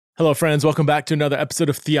Hello, friends. Welcome back to another episode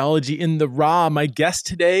of Theology in the Raw. My guest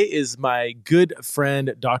today is my good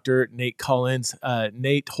friend, Dr. Nate Collins.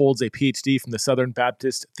 Nate holds a PhD from the Southern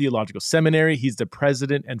Baptist Theological Seminary. He's the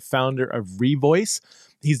president and founder of Revoice.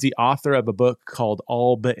 He's the author of a book called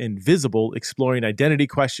All But Invisible, exploring identity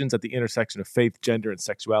questions at the intersection of faith, gender, and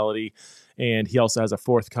sexuality. And he also has a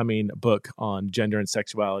forthcoming book on gender and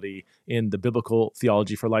sexuality in the Biblical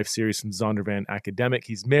Theology for Life series from Zondervan Academic.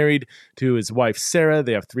 He's married to his wife, Sarah.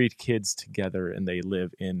 They have 3 kids together, and they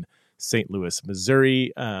live in St. Louis,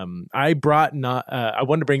 Missouri. I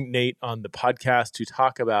wanted to bring Nate on the podcast to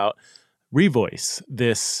talk about Revoice,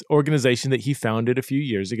 this organization that he founded a few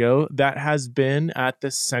years ago that has been at the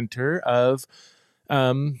center of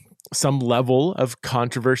some level of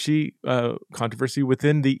controversy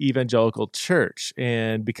within the evangelical church.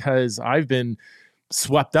 And because I've been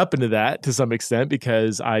swept up into that to some extent,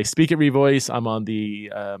 because I speak at Revoice, I'm on the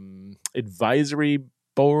advisory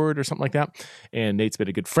board or something like that. And Nate's been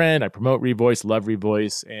a good friend. I promote Revoice, love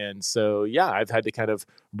Revoice. And so, yeah, I've had to kind of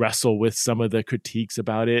wrestle with some of the critiques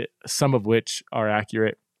about it, some of which are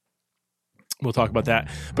accurate. We'll talk about that.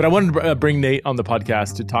 But I wanted to bring Nate on the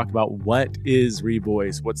podcast to talk about what is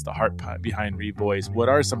Revoice? What's the heart behind Revoice? What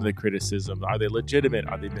are some of the criticisms? Are they legitimate?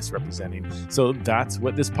 Are they misrepresenting? So that's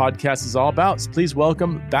what this podcast is all about. So please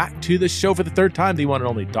welcome back to the show for the 3rd time, the one and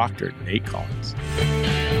only Dr. Nate Collins.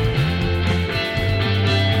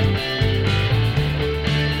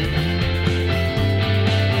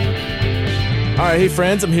 All right, hey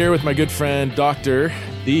friends, I'm here with my good friend, Dr.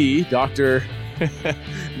 Nate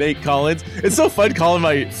Collins. It's so fun calling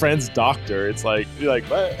my friends doctor. It's like, you're like,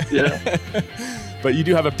 what? Yeah. But you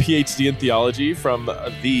do have a PhD in theology from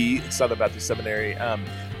the Southern Baptist Seminary.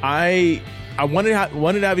 I wanted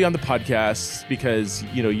to have you on the podcast because,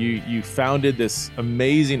 you know, you founded this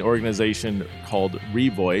amazing organization called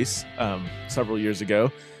Revoice several years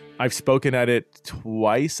ago. I've spoken at it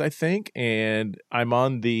twice, I think, and I'm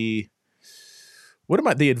on the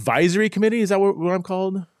advisory committee? Is that what I'm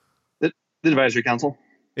called? The advisory council.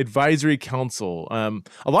 Advisory council.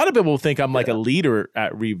 A lot of people think I'm like a leader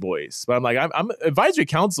at Revoice, but I'm like, I'm advisory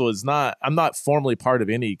council is not, I'm not formally part of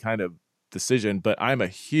any kind of decision, but I'm a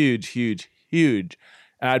huge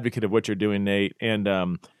advocate of what you're doing, Nate.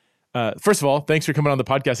 And first of all, thanks for coming on the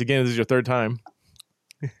podcast again. This is your 3rd time.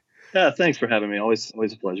 Yeah, thanks for having me. Always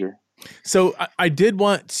a pleasure. So I did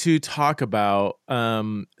want to talk about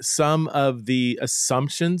some of the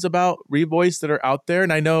assumptions about Revoice that are out there.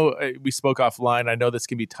 And I know we spoke offline. I know this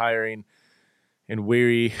can be tiring and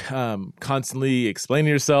weary, constantly explaining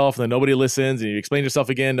yourself, and then nobody listens, and you explain yourself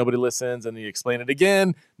again, nobody listens, and you explain it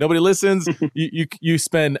again, nobody listens. You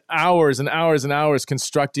spend hours and hours and hours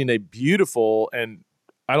constructing a beautiful, and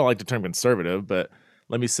I don't like the term conservative, but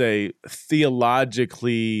let me say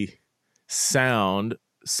theologically sound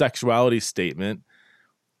sexuality statement,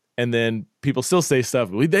 and then people still say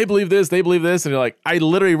stuff. They believe this, and you're like, I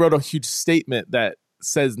literally wrote a huge statement that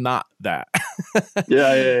says not that.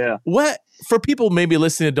 Yeah. What, for people maybe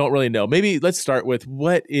listening that don't really know, maybe let's start with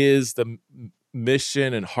what is the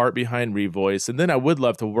mission and heart behind Revoice, and then I would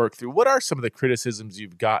love to work through what are some of the criticisms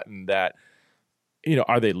you've gotten that, you know,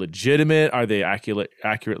 are they legitimate? Are they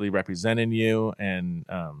accurately representing you? And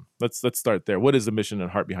let's start there. What is the mission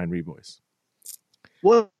and heart behind Revoice?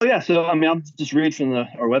 Well, yeah. So, I mean, I'll just read from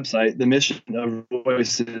our website. The mission of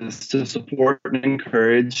Revoice is to support and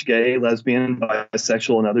encourage gay, lesbian,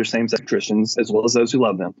 bisexual, and other same-sex Christians, as well as those who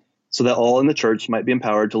love them, so that all in the church might be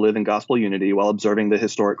empowered to live in gospel unity while observing the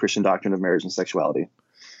historic Christian doctrine of marriage and sexuality.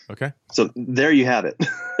 Okay. So there you have it.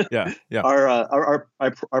 Yeah. Our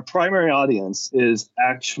primary audience is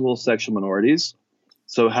actual sexual minorities.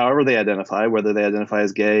 So however they identify, whether they identify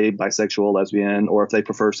as gay, bisexual, lesbian, or if they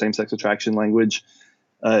prefer same-sex attraction language,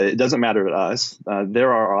 it doesn't matter to us.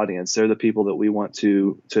 They're our audience. They're the people that we want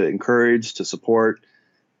to encourage, to support,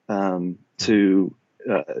 to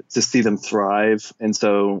see them thrive. And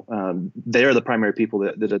so they are the primary people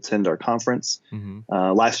that attend our conference. Mm-hmm.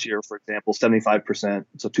 Last year, for example, 75%,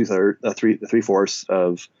 so 3/4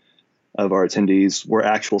 of our attendees were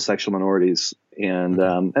actual sexual minorities. And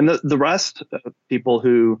the rest, people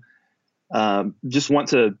who just want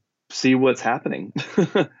to see what's happening.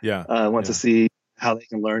 Want to see how they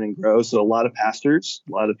can learn and grow. So a lot of pastors,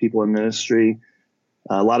 a lot of people in ministry,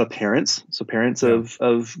 a lot of parents. So parents of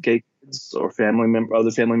gay kids or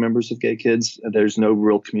other family members of gay kids. There's no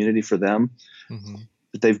real community for them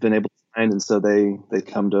that they've been able to find. And so they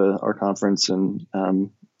come to our conference and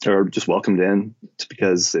are just welcomed in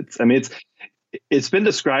because it's been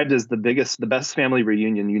described as the best family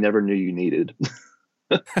reunion you never knew you needed.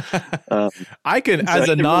 I can, as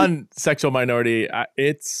a non-sexual minority,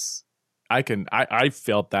 I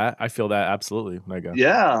felt that. I feel that absolutely when I go.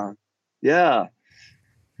 Yeah. Yeah.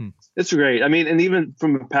 Hmm. It's great. I mean, and even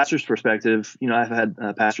from a pastor's perspective, I've had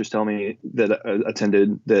pastors tell me that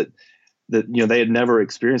attended that they had never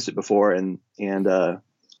experienced it before, and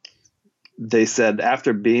they said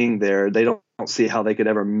after being there, they don't see how they could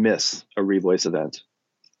ever miss a Revoice event.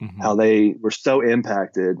 Mm-hmm. How they were so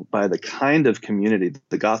impacted by the kind of community,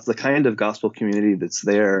 the kind of gospel community that's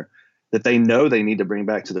there, that they know they need to bring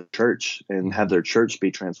back to the church and have their church be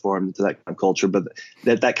transformed into that kind of culture. But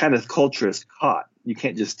that kind of culture is caught. You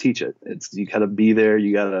can't just teach it. You got to be there.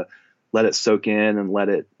 You got to let it soak in and let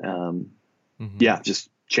it, just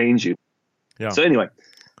change you. Yeah. So anyway,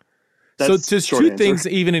 so that's just short two answer. things,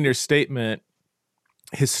 even in your statement: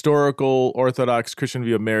 historical Orthodox Christian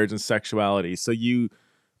view of marriage and sexuality. So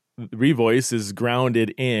Revoice is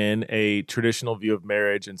grounded in a traditional view of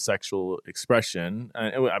marriage and sexual expression.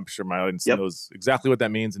 I'm sure my audience knows exactly what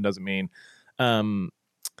that means and doesn't mean.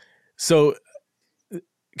 So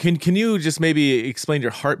can you just maybe explain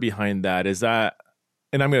your heart behind that? Is that,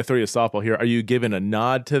 and I'm going to throw you a softball here, are you giving a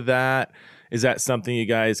nod to that? Is that something you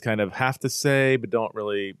guys kind of have to say but don't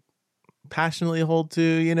really passionately hold to?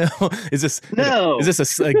 Is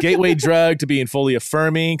this a gateway drug to being fully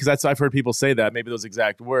affirming? Because I've heard people say that, maybe those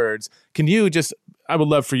exact words. Can you just, I would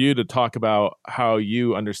love for you to talk about how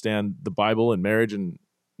you understand the Bible and marriage and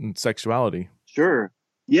sexuality. Sure.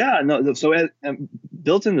 Yeah. No. So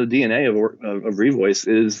built in the DNA of Revoice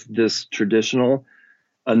is this traditional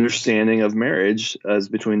understanding of marriage as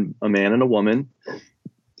between a man and a woman,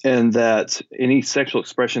 and that any sexual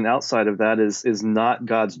expression outside of that is not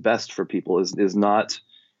God's best for people, is not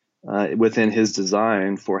within His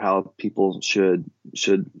design for how people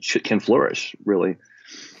can flourish, really.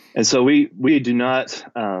 And so we do not.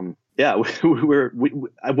 One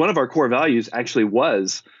of our core values actually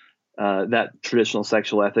was that traditional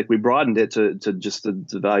sexual ethic. We broadened it to just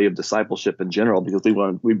the value of discipleship in general, because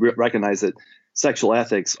we recognize that sexual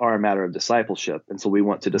ethics are a matter of discipleship, and so we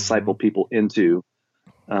want to disciple people into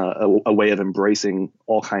a way of embracing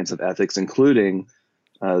all kinds of ethics, including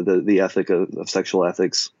the ethic of sexual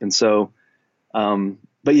ethics. And so,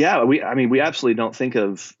 we absolutely don't think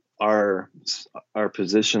of our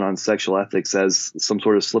position on sexual ethics as some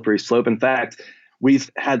sort of slippery slope. In fact, we've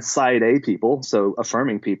had side A people, so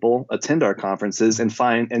affirming people, attend our conferences and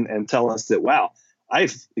find and tell us that, wow,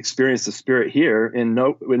 I've experienced the Spirit here in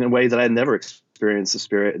a way that I never experienced the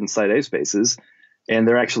Spirit in side A spaces. And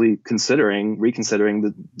they're actually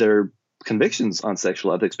reconsidering their convictions on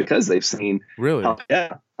sexual ethics because they've seen. Really?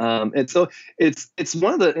 And so it's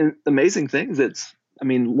one of the amazing things.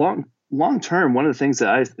 Long term, one of the things that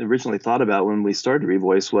I originally thought about when we started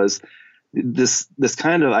Revoice was this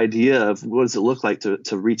kind of idea of what does it look like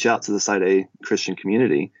to reach out to the side A Christian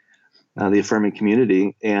community, the affirming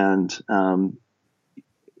community. And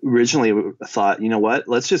originally I thought, you know what,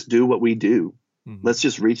 let's just do what we do. Let's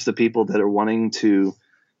just reach the people that are wanting to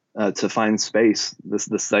find space.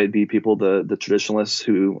 The side B people, the traditionalists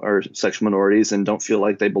who are sexual minorities and don't feel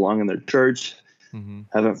like they belong in their church,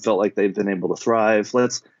 haven't felt like they've been able to thrive.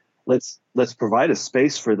 Let's provide a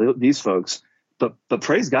space for these folks. But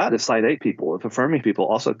praise God if side A people, if affirming people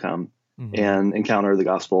also come and encounter the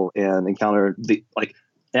gospel and encounter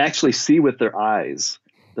actually see with their eyes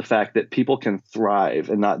the fact that people can thrive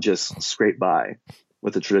and not just scrape by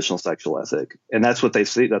with the traditional sexual ethic. And that's what they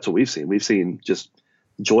see. That's what we've seen. We've seen just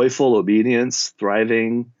joyful obedience,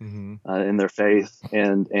 thriving in their faith.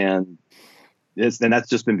 And that's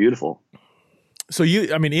just been beautiful. So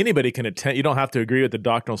anybody can attend. You don't have to agree with the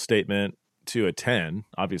doctrinal statement to attend,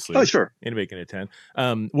 obviously. Oh, sure. Anybody can attend.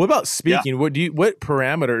 What about speaking? Yeah. What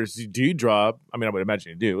parameters do you draw? I mean, I would imagine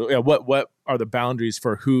you do. Yeah, what are the boundaries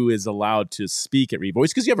for who is allowed to speak at Revoice?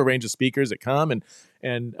 Because you have a range of speakers that come,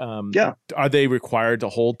 and are they required to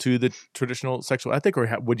hold to the traditional sexual ethic,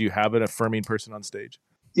 or would you have an affirming person on stage?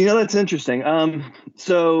 That's interesting.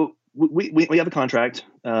 So we have a contract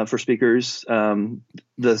for speakers.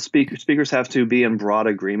 The speakers have to be in broad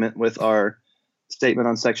agreement with our statement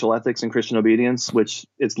on sexual ethics and Christian obedience, which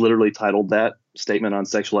it's literally titled that, Statement on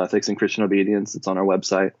Sexual Ethics and Christian Obedience. It's on our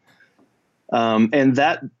website. And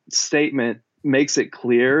that statement makes it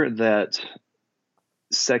clear that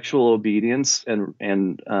sexual obedience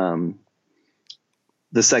and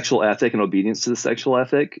the sexual ethic and obedience to the sexual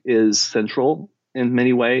ethic is central in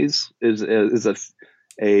many ways, is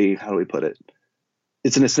a how do we put it?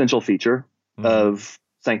 It's an essential feature of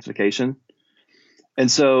sanctification.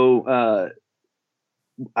 And so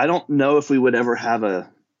I don't know if we would ever have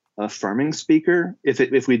a affirming speaker.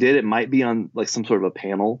 If we did, it might be on like some sort of a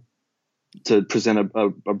panel to present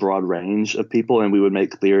a broad range of people, and we would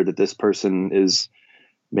make clear that this person is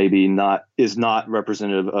maybe is not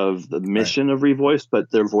representative of the mission of Revoice,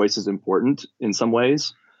 but their voice is important in some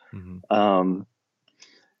ways. Mm-hmm.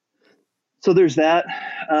 So there's that.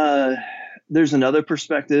 There's another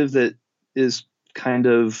perspective that is kind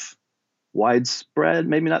of widespread,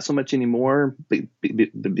 maybe not so much anymore, the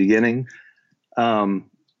beginning.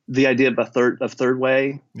 The idea of third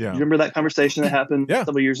way. Yeah. Do you remember that conversation that happened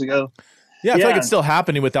several years ago? Yeah, I feel like it's still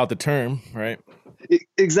happening without the term, right?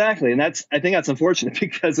 Exactly. And I think that's unfortunate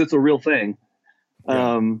because it's a real thing.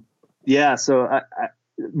 So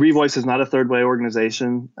Revoice is not a third way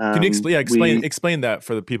organization. Can you explain that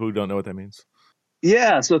for the people who don't know what that means?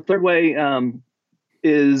 Yeah. So third way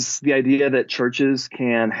is the idea that churches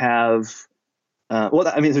can have,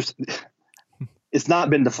 it's not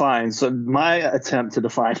been defined. So my attempt to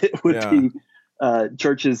define it would be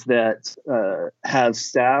churches that have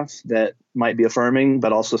staff that might be affirming,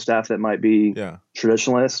 but also staff that might be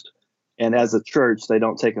traditionalist. And as a church, they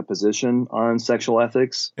don't take a position on sexual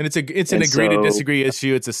ethics. And it's an agree to disagree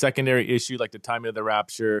issue. It's a secondary issue, like the timing of the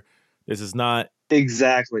rapture. This is not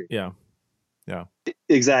exactly. Yeah.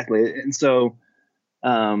 Exactly. And so,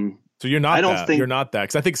 so you're not. You're not that,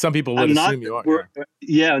 because I think some people would assume you are.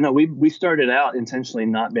 No. We started out intentionally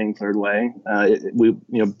not being third way.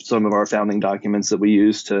 Some of our founding documents that we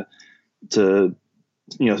use to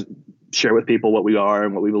share with people what we are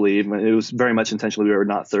and what we believe. And it was very much intentionally we were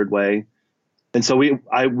not third way. And so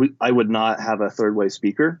I would not have a third way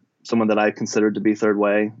speaker, someone that I considered to be third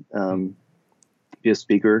way, be a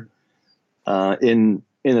speaker. In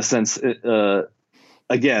a sense,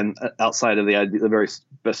 again, outside of the very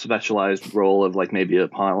specialized role of like maybe a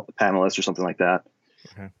panelist or something like that.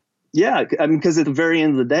 Okay. Yeah, I mean, because at the very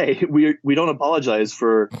end of the day, we don't apologize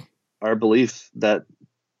for our belief that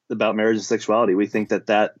about marriage and sexuality. We think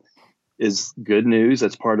that is good news.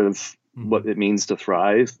 That's part of what it means to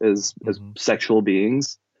thrive as sexual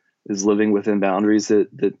beings, is living within boundaries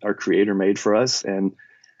that our Creator made for us. And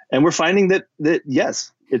we're finding that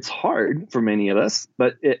yes, it's hard for many of us,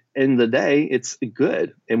 but in the day, it's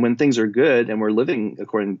good. And when things are good and we're living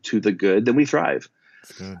according to the good, then we thrive.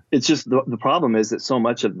 It's just the problem is that so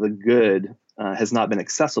much of the good has not been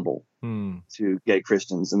accessible to gay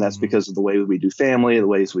Christians. And that's because of the way we do family, the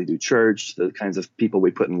ways we do church, the kinds of people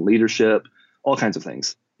we put in leadership, all kinds of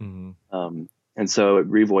things. And so at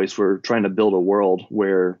Revoice, we're trying to build a world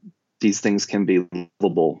where these things can be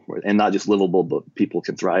livable, and not just livable, but people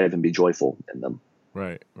can thrive and be joyful in them.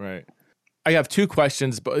 Right. I have two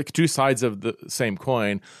questions, but two sides of the same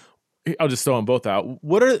coin. I'll just throw them both out.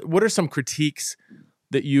 What are some critiques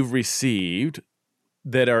that you've received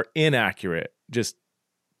that are inaccurate? Just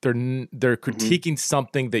they're critiquing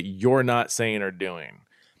something that you're not saying or doing.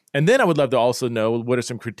 And then I would love to also know what are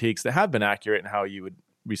some critiques that have been accurate and how you would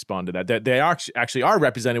respond to that. That they actually are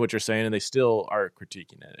representing what you're saying and they still are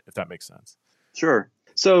critiquing it, if that makes sense. Sure.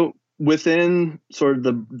 So within sort of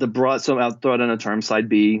the broad, so I'll throw it in a term, side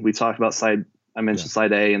B. We talked about side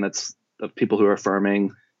A, and that's the people who are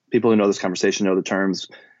affirming. People who know this conversation know the terms.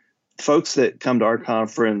 Folks that come to our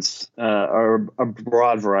conference are a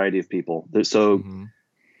broad variety of people. So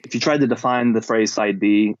if you tried to define the phrase side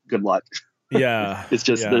B, good luck. Yeah. It's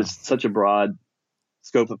just there's such a broad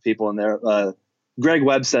scope of people in there. Greg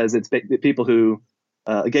Webb says it's people who,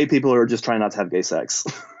 gay people who are just trying not to have gay sex.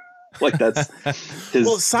 Like that's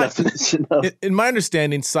his definition of. In my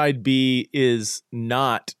understanding, side B is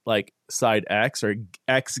not like side X or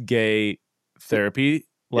X gay therapy.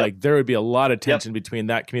 Like there would be a lot of tension between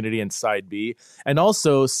that community and side B. And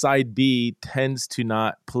also side B tends to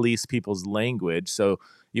not police people's language. So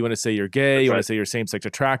you want to say you're gay, you want to say you're same-sex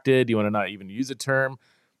attracted, you want to not even use a term.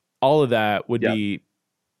 All of that would be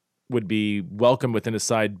welcome within a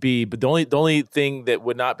side B, but the only thing that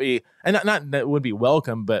would not be, and not that would be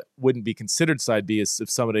welcome, but wouldn't be considered side B, is if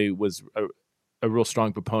somebody was a real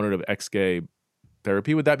strong proponent of ex-gay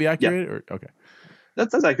therapy. Would that be accurate? Or okay,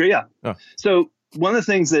 that's accurate. Yeah. Oh. So one of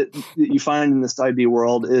the things that you find in the side B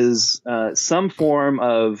world is some form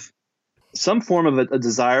of a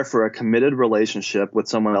desire for a committed relationship with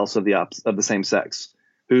someone else of the same sex,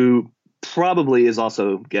 who probably is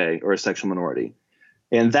also gay or a sexual minority.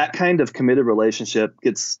 And that kind of committed relationship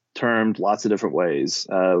gets termed lots of different ways,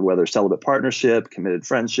 whether celibate partnership, committed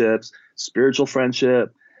friendships, spiritual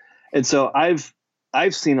friendship. And so I've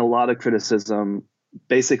seen a lot of criticism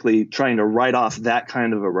basically trying to write off that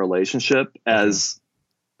kind of a relationship as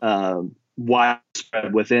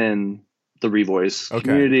widespread within the Revoice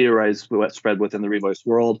community, or as widespread within the Revoice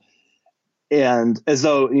world. And as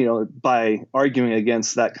though, by arguing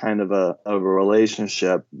against that kind of a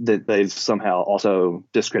relationship, that they've somehow also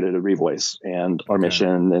discredited Revoice and our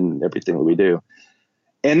mission and everything that we do.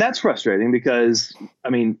 And that's frustrating because, I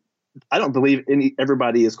mean, I don't believe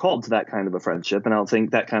everybody is called to that kind of a friendship. And I don't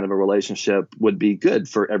think that kind of a relationship would be good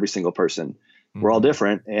for every single person. We're all Mm-hmm.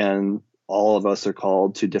 different, and all of us are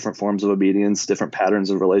called to different forms of obedience, different patterns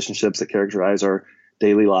of relationships that characterize our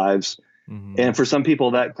daily lives. Mm-hmm. And for some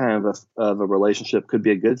people, that kind of a relationship could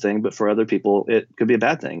be a good thing, but for other people, it could be a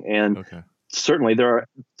bad thing. And Okay. certainly there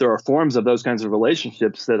are forms of those kinds of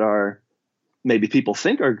relationships that are maybe people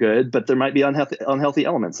think are good, but there might be unhealthy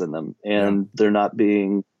elements in them, Yeah. and they're not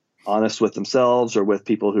being honest with themselves or with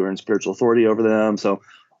people who are in spiritual authority over them. So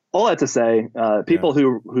all that to say, Yeah. people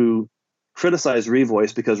who criticize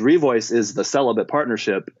Revoice because Revoice is the celibate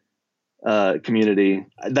partnership community,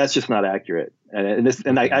 that's just not accurate. And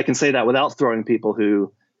Okay. I can say that without throwing people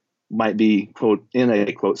who might be quote in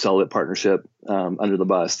a quote celibate partnership under the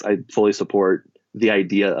bus. I fully support the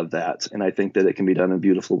idea of that, and I think that it can be done in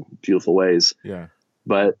beautiful ways. Yeah.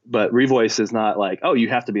 But Revoice is not like, oh, you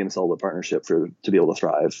have to be in a celibate partnership to be able to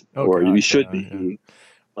thrive, Oh or you gosh. should Yeah. be.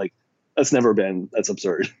 Like that's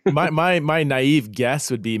absurd. My naive guess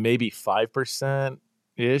would be maybe 5%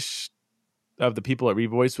 ish of the people at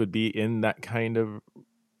Revoice would be in that kind of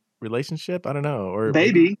relationship. I don't know, or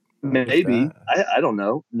maybe if Maybe that. I don't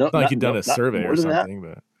know. No, Not like you've done a not survey or more than that. something,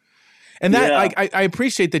 but and that Yeah. I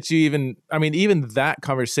appreciate that you even. I mean, even that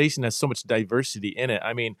conversation has so much diversity in it.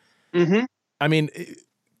 Mm-hmm. I mean,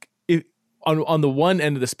 if, on the one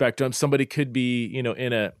end of the spectrum, somebody could be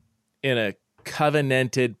in a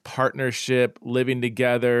covenanted partnership, living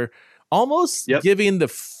together, almost Yep. giving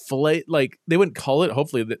the like they wouldn't call it.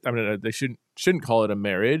 Hopefully, I mean they shouldn't call it a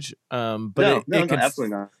marriage. But No, no, no,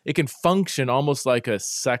 absolutely not. it can function almost like a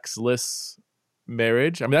sexless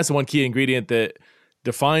marriage. I mean, that's the one key ingredient that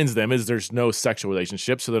defines them is there's no sexual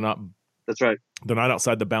relationship, so That's right. they're not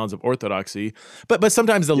outside the bounds of orthodoxy. But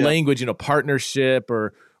sometimes the Yeah. language, partnership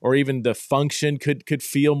or even the function could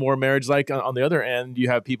feel more marriage like. On the other end, you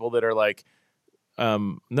have people that are like,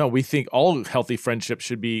 no, we think all healthy friendships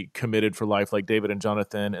should be committed for life, like David and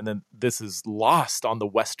Jonathan, and then this is lost on the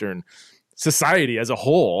Western society as a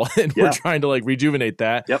whole, and we're Yeah. trying to like rejuvenate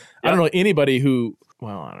that. Yep. I don't Yep. know anybody who.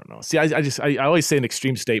 Well, I don't know. See, I always say an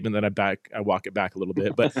extreme statement, then I walk it back a little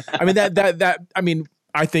bit. But I mean I mean,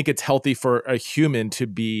 I think it's healthy for a human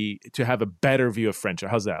to have a better view of friendship.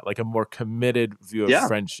 How's that? Like a more committed view of Yeah.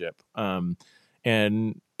 friendship.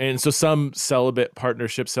 And so some celibate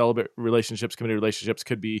partnerships, celibate relationships, committed relationships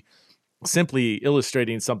could be simply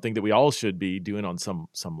illustrating something that we all should be doing on some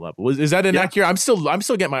level. Is that inaccurate? I'm still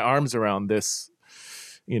getting my arms around this.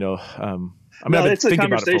 I mean, No, I've been it's a thinking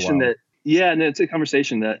about it for a conversation while. and it's a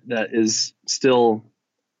conversation that is still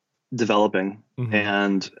developing, Mhm.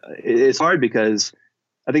 and it's hard because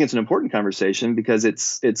I think it's an important conversation because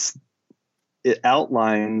it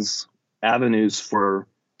outlines avenues for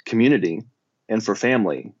community and for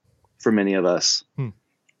family for many of us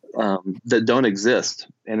that don't exist,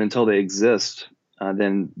 and until they exist,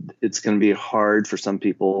 then it's going to be hard for some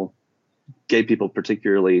people, gay people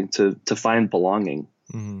particularly, to find belonging.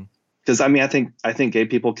 Mm-hmm. Because I mean, I think gay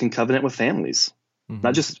people can covenant with families,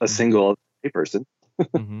 not just a single gay person.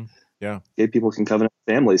 Mm-hmm. Yeah. Gay people can covenant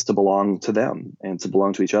with families to belong to them and to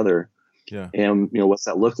belong to each other. Yeah. And what's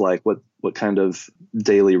that look like? What kind of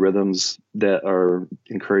daily rhythms that are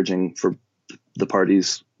encouraging for the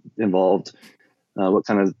parties involved? What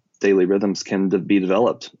kind of daily rhythms can be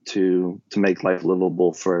developed to make life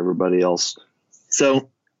livable for everybody else? So,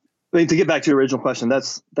 I mean, to get back to your original question,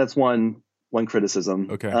 that's one criticism.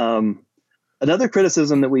 Okay. Another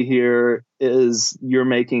criticism that we hear is you're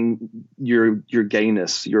making your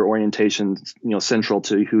gayness, your orientation, central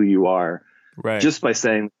to who you are, Right. just by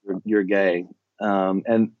saying you're gay.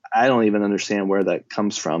 And I don't even understand where that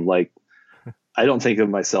comes from. Like, I don't think of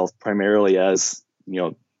myself primarily as,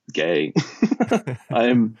 gay.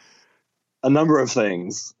 I'm a number of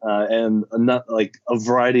things, and like a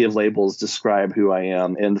variety of labels describe who I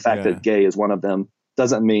am. And the fact that gay is one of them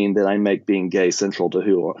doesn't mean that I make being gay central to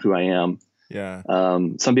who I am. Yeah.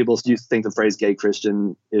 Some people used to think the phrase "gay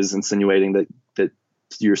Christian" is insinuating that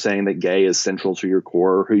you're saying that gay is central to your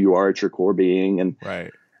core, who you are at your core being, and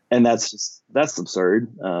right. And that's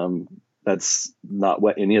absurd. That's not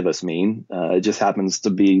what any of us mean. It just happens to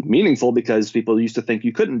be meaningful because people used to think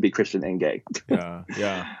you couldn't be Christian and gay. Yeah.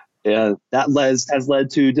 Yeah. And that has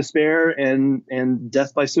led to despair and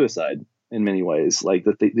death by suicide in many ways. Like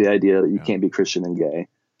the idea that you can't be Christian and gay.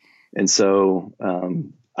 And so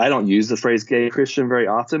I don't use the phrase gay Christian very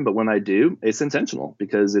often, but when I do, it's intentional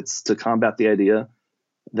because it's to combat the idea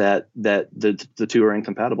that the two are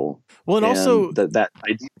incompatible. Well, and also that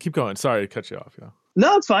idea. Keep going. Sorry to cut you off. Yeah.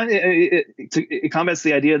 No, it's fine. It combats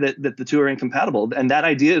the idea that the two are incompatible, and that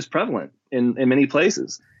idea is prevalent in many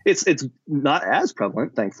places. It's not as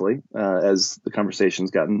prevalent, thankfully, as the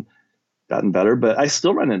conversation's gotten better. But I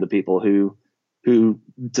still run into people who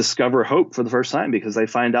discover hope for the first time because they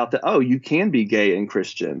find out that, oh, you can be gay and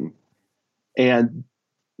Christian, and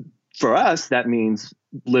for us that means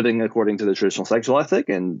living according to the traditional sexual ethic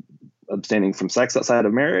and abstaining from sex outside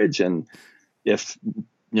of marriage. And if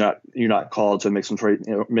you're not called to a mixed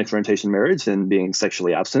orientation marriage and being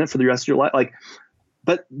sexually abstinent for the rest of your life, like,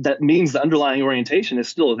 but that means the underlying orientation is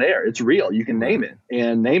still there. It's real. You can name it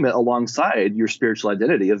and name it alongside your spiritual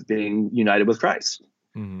identity of being united with Christ.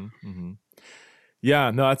 Mm-hmm, mm-hmm.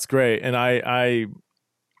 Yeah, no, that's great. And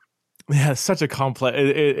yeah, it's such a complex.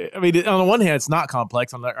 I mean, on the one hand, it's not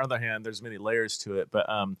complex. On the other hand, there's many layers to it. But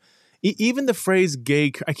even the phrase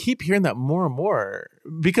 "gay," I keep hearing that more and more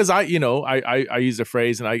because I use the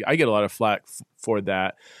phrase and I get a lot of flack for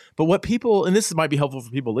that. But what people, and this might be helpful for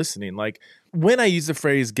people listening, like when I use the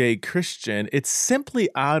phrase "gay Christian," it's simply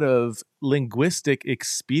out of linguistic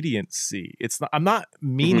expediency. I'm not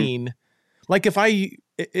meaning like if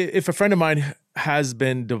a friend of mine has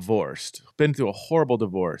been divorced, been through a horrible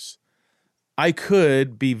divorce, I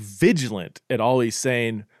could be vigilant at always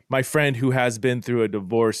saying my friend who has been through a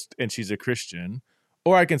divorce and she's a Christian,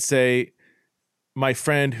 or I can say my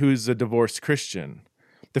friend who's a divorced Christian.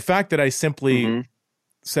 The fact that I simply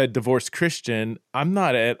said divorced Christian, I'm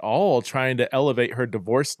not at all trying to elevate her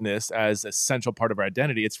divorcedness as a central part of her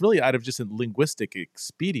identity. It's really out of just a linguistic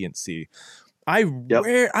expediency. I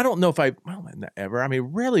don't know if not ever. I mean,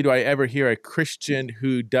 rarely do I ever hear a Christian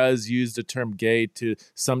who does use the term gay to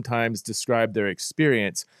sometimes describe their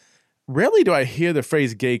experience. Rarely do I hear the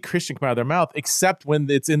phrase gay Christian come out of their mouth, except when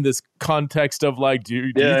it's in this context of like, do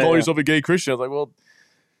you call yourself a gay Christian? I was like, well,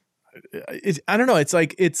 I don't know. It's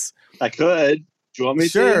like, I could. Do you want me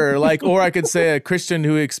sure, to? like, or I could say a Christian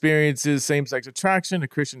who experiences same-sex attraction, a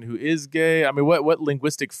Christian who is gay. I mean, what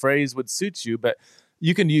linguistic phrase would suit you? But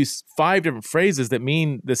you can use 5 different phrases that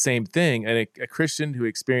mean the same thing. And a Christian who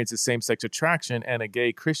experiences same-sex attraction and a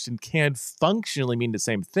gay Christian can functionally mean the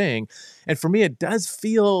same thing. And for me, it does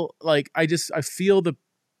feel like I feel the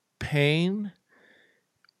pain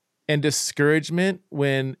and discouragement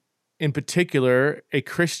when, in particular, a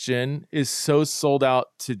Christian is so sold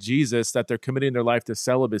out to Jesus that they're committing their life to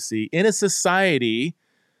celibacy in a society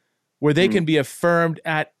where they can be affirmed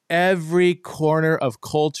at every corner of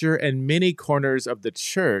culture and many corners of the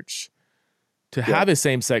church to have a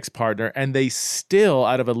same-sex partner, and they still,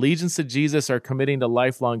 out of allegiance to Jesus, are committing to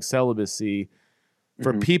lifelong celibacy.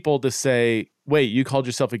 For people to say, wait, you called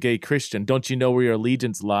yourself a gay Christian. Don't you know where your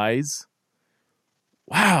allegiance lies?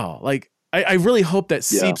 Wow. Like, I really hope that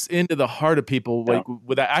seeps into the heart of people, like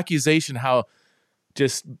with that accusation, how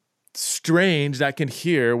just strange that can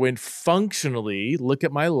hear when functionally look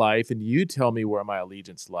at my life and you tell me where my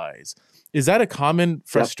allegiance lies. Is that a common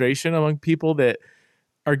frustration among people that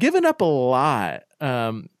are giving up a lot?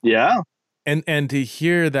 And to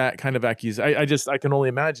hear that kind of accusation, I can only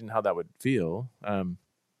imagine how that would feel. I mean,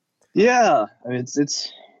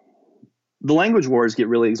 it's the language wars get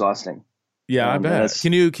really exhausting. Yeah, I bet.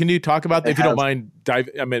 Can you talk about that if you don't mind?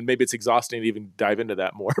 I mean, maybe it's exhausting to even dive into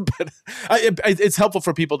that more, but it's helpful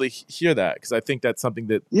for people to hear that because I think that's something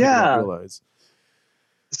that people don't realize.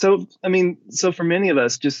 So, I mean, for many of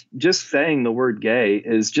us, just saying the word gay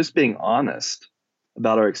is just being honest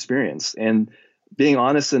about our experience and being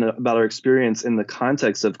honest about our experience in the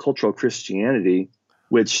context of cultural Christianity,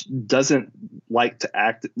 which doesn't like to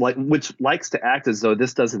act which likes to act as though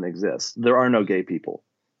this doesn't exist. There are no gay people.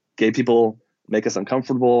 Gay people make us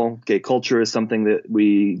uncomfortable. Gay culture is something that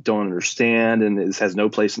we don't understand and it has no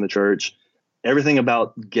place in the church. Everything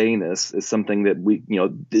about gayness is something that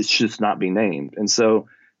it should just not be named. And so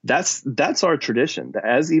that's our tradition.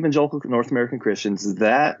 As evangelical North American Christians,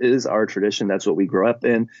 that is our tradition. That's what we grow up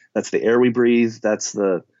in. That's the air we breathe. That's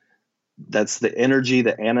the energy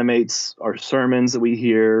that animates our sermons that we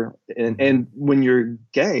hear. And when you're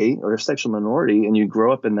gay or a sexual minority and you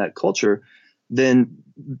grow up in that culture, then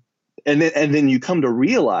you come to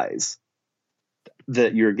realize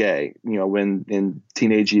that you're gay, when in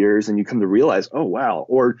teenage years, and you come to realize, oh, wow,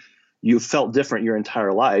 or you felt different your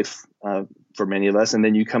entire life for many of us. And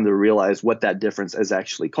then you come to realize what that difference is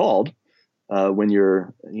actually called when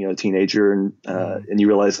you're, a teenager and you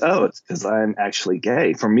realize, oh, it's because I'm actually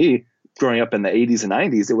gay. For me, growing up in the 80s and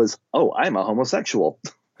 90s, it was, oh, I'm a homosexual.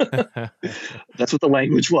 That's what the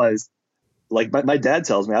language was. Like my dad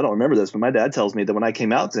tells me, I don't remember this, but my dad tells me that when I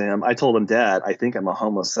came out to him, I told him, Dad, I think I'm a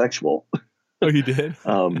homosexual. Oh, you did?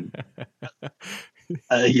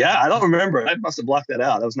 Yeah, I don't remember. I must have blocked that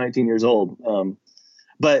out. I was 19 years old.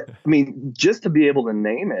 But I mean, just to be able to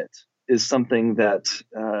name it is something that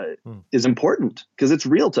is important because it's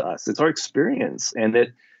real to us. It's our experience, and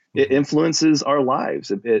it influences our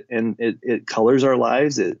lives. It colors our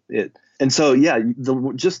lives. And so yeah,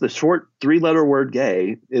 just the short 3-letter word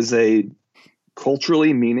 "gay" is a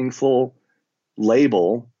culturally meaningful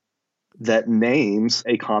label that names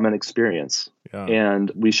a common experience. Yeah.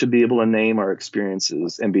 And we should be able to name our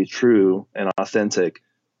experiences and be true and authentic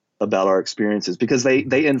about our experiences because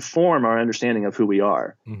they inform our understanding of who we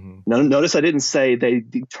are. Now, notice I didn't say they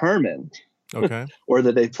determine or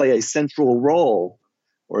that they play a central role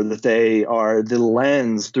or that they are the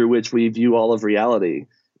lens through which we view all of reality,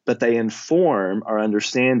 but they inform our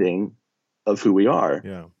understanding of who we are.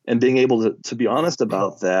 Yeah. And being able to be honest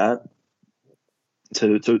about that,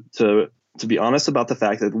 to be honest about the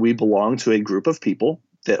fact that we belong to a group of people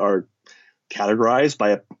that are categorized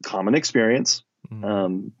by a common experience,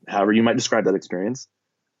 however you might describe that experience,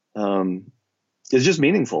 is just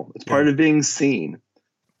meaningful. It's part of being seen.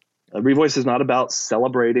 Revoice is not about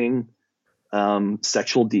celebrating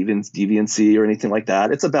sexual deviancy or anything like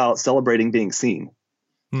that. It's about celebrating being seen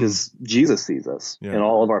because Jesus sees us in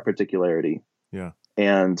all of our particularity. Yeah.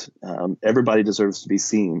 And everybody deserves to be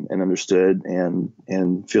seen and understood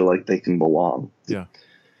and feel like they can belong. Yeah.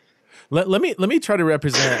 Let me try to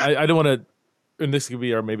represent. I don't want to, and this could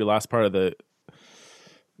be our maybe last part of the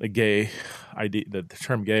gay idea, the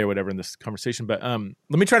term "gay" or whatever in this conversation. But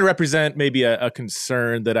let me try to represent maybe a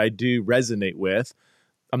concern that I do resonate with.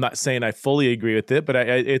 I'm not saying I fully agree with it, but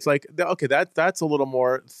it's like, okay, that's a little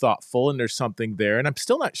more thoughtful, and there's something there. And I'm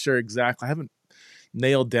still not sure exactly. I haven't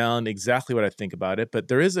nailed down exactly what I think about it, but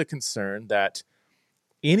there is a concern that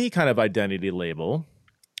any kind of identity label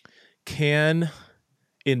can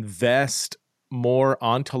invest more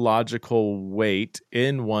ontological weight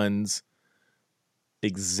in one's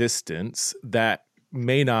existence that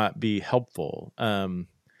may not be helpful.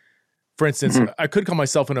 For instance, I could call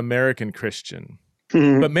myself an American Christian,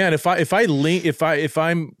 but man, if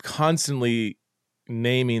I'm constantly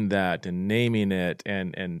naming that and naming it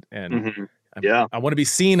and I want to be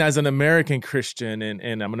seen as an American Christian,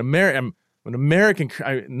 and I'm an American. I'm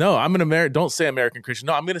an American. Don't say American Christian.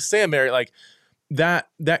 No, I'm going to say American. Like that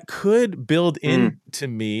could build into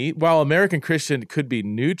me. While American Christian could be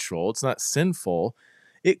neutral, it's not sinful.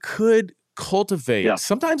 It could cultivate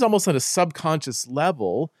sometimes almost on a subconscious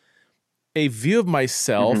level a view of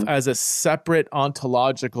myself as a separate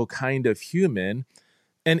ontological kind of human.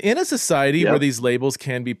 And in a society where these labels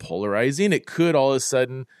can be polarizing, it could all of a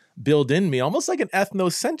sudden build in me almost like an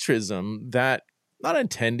ethnocentrism that, not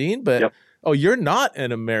intending, but, oh, you're not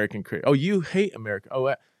an American Christian. Oh, you hate America.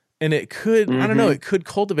 Oh, and it could, I don't know, it could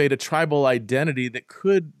cultivate a tribal identity that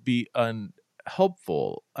could be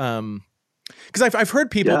unhelpful. Because I've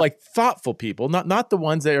heard people, like thoughtful people, not the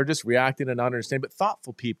ones that are just reacting and not understanding, but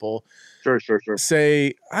thoughtful people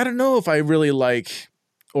say, I don't know if I really like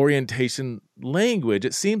orientation language.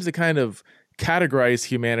 It seems to kind of categorize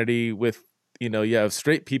humanity with, you have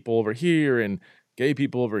straight people over here and gay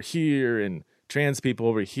people over here and trans people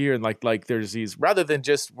over here. And like there's these, rather than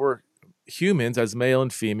just we're humans as male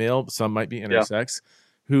and female, some might be intersex,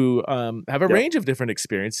 who have a range of different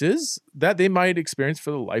experiences that they might experience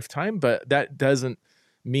for the lifetime, but that doesn't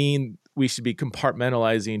mean we should be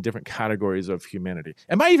compartmentalizing different categories of humanity.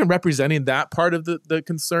 Am I even representing that part of the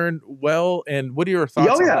concern well? And what are your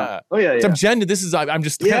thoughts on that? Oh yeah. I'm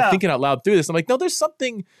just kind of thinking out loud through this. I'm like, no, there's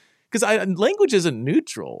something, because language isn't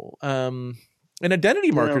neutral, and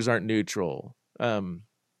identity markers aren't neutral. I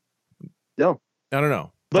don't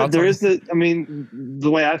know. But there is the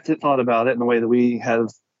way I've thought about it and the way that we have,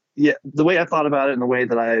 the way I've thought about it and the way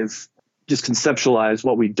that I've just conceptualized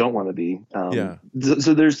what we don't want to be.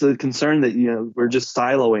 So there's the concern that, we're just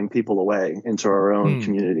siloing people away into our own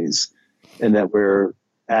communities, and that we're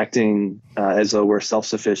acting as though we're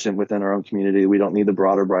self-sufficient within our own community. We don't need the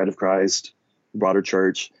broader bride of Christ, broader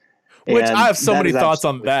church. Which I have so many thoughts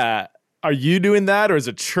on that. Are you doing that, or is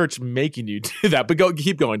a church making you do that? But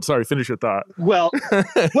keep going. Sorry, finish your thought. Well,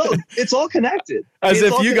 it's all connected. As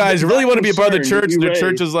if you guys really want to be a part of the church, and the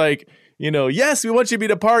church is like, yes, we want you to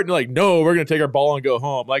be a part. And you're like, no, we're going to take our ball and go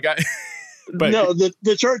home. But no,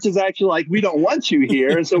 the church is actually like, we don't want you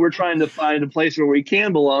here, and so we're trying to find a place where we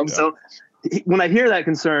can belong. Yeah. So when I hear that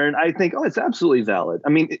concern, I think, oh, it's absolutely valid. I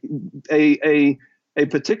mean, a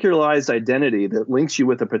particularized identity that links you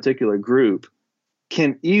with a particular group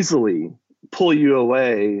can easily pull you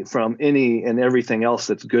away from any and everything else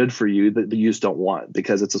that's good for you that you just don't want,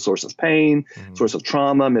 because it's a source of pain, source of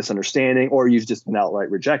trauma, misunderstanding, or you've just been outright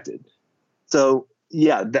rejected. So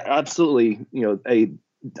absolutely,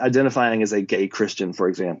 identifying as a gay Christian, for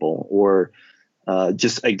example, or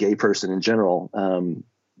just a gay person in general,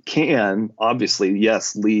 can obviously,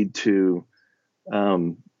 yes, lead to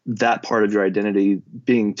that part of your identity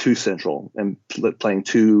being too central and playing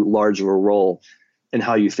too large of a role in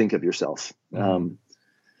how you think of yourself.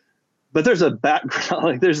 But there's a background,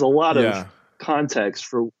 like there's a lot of context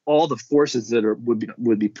for all the forces that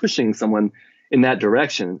would be pushing someone in that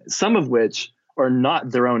direction, some of which are not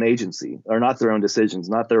their own agency, are not their own decisions,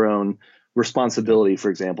 not their own responsibility, for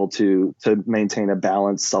example, to maintain a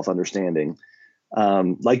balanced self-understanding.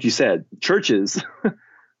 Like you said, churches,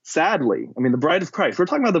 sadly, I mean, the bride of Christ, we're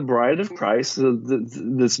talking about the bride of Christ,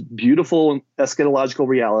 this beautiful eschatological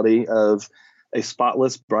reality of a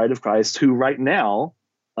spotless bride of Christ who right now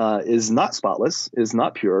is not spotless, is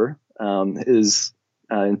not pure, is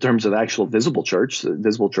in terms of actual visible churches,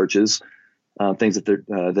 things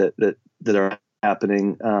that are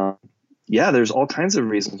happening. There's all kinds of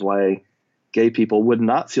reasons why gay people would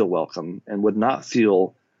not feel welcome and would not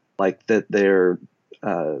feel like that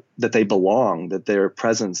they belong, that their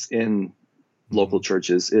presence in local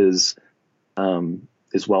churches is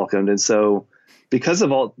welcomed. And so, because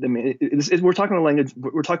of all, I mean, we're talking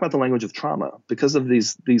about the language of trauma, because of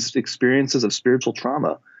these experiences of spiritual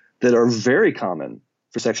trauma that are very common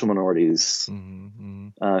for sexual minorities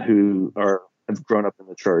who have grown up in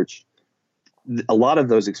the church. A lot of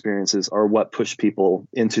those experiences are what push people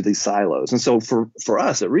into these silos. And so for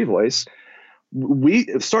us at Revoice, we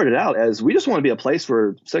started out as, we just want to be a place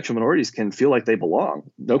where sexual minorities can feel like they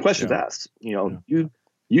belong. No questions asked.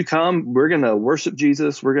 You come, we're going to worship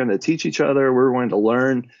Jesus. We're going to teach each other. We're going to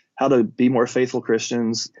learn how to be more faithful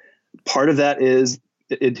Christians. Part of that is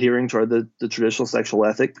adhering to the traditional sexual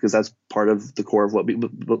ethic, because that's part of the core of what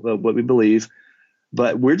we believe.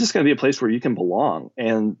 But we're just going to be a place where you can belong.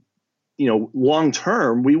 And long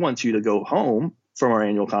term, we want you to go home from our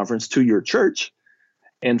annual conference to your church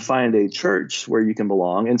and find a church where you can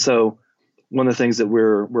belong. And so one of the things that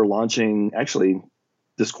we're launching actually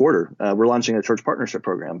this quarter, we're launching a church partnership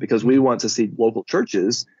program, because we want to see local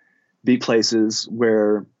churches be places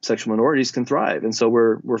where sexual minorities can thrive. And so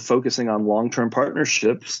we're focusing on long-term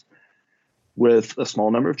partnerships with a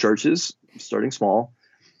small number of churches, starting small,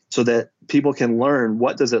 so that people can learn,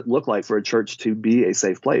 what does it look like for a church to be a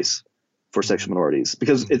safe place for sexual minorities?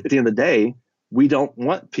 Because at the end of the day, we don't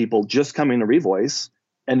want people just coming to Revoice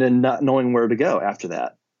and then not knowing where to go after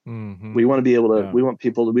that. We want to be able to, we want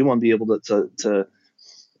to be able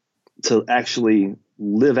to actually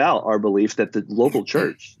live out our belief that the local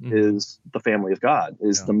church is the family of God,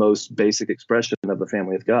 is the most basic expression of the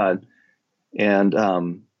family of God. And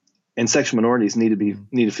sexual minorities need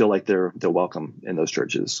to feel like they're welcome in those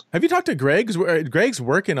churches. Have you talked to Greg? Greg's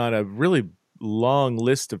working on a really long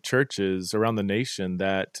list of churches around the nation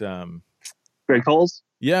that Greg Coles?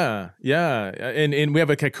 Yeah. And we have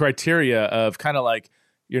a criteria of kind of like,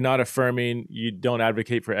 you're not affirming, you don't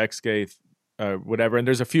advocate for ex-gay, whatever. And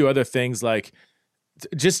there's a few other things like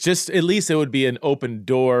just at least it would be an open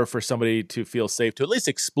door for somebody to feel safe to at least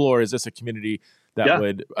explore. Is this a community that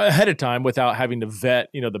would ahead of time, without having to vet,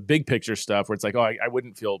 the big picture stuff where it's like, oh, I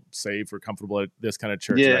wouldn't feel safe or comfortable at this kind of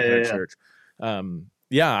church, or that kind of church.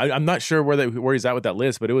 I'm not sure where he's at with that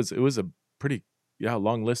list, but it was a pretty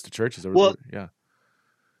long list of churches.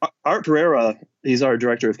 Art Pereira, he's our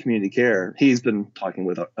director of community care. He's been talking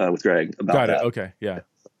with Greg about that. Okay. Yeah.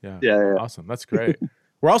 Awesome. That's great.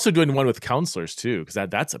 We're also doing one with counselors too, because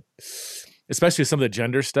that's especially some of the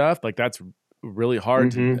gender stuff. Like that's really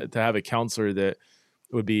hard to have a counselor that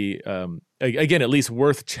would be again at least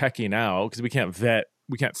worth checking out, because we can't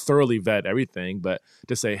thoroughly vet everything, but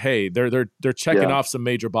to say, hey, they're checking off some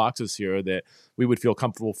major boxes here that we would feel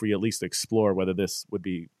comfortable for you at least to explore whether this would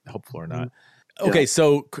be helpful or not. Okay,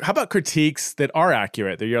 so how about critiques that are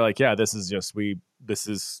accurate, that you're like, this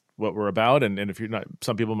is what we're about, and if you're not,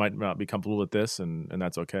 some people might not be comfortable with this, and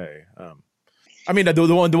that's okay. I mean,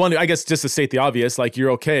 the one, I guess, just to state the obvious, like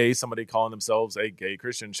you're okay, somebody calling themselves a gay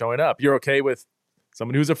Christian showing up. You're okay with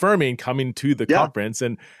someone who's affirming coming to the conference,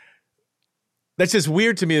 and that's just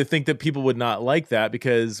weird to me to think that people would not like that,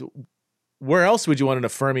 because where else would you want an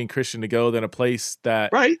affirming Christian to go than a place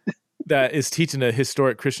that is teaching a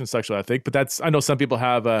historic Christian sexual ethic? But I know some people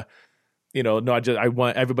have I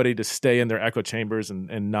want everybody to stay in their echo chambers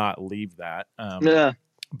and not leave that. I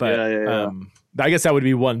guess that would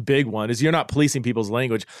be one big one, is you're not policing people's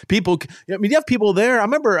language. People, you have people there. I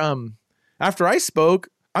remember after I spoke,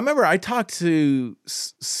 I talked to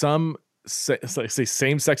some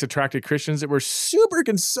same-sex attracted Christians that were super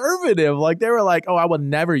conservative. Like they were like, oh, I will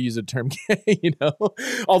never use the term gay,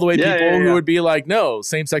 all the way who would be like, no,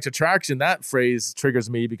 same-sex attraction, that phrase triggers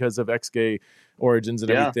me because of ex-gay origins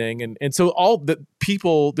and everything. And so all the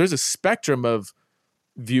people, there's a spectrum of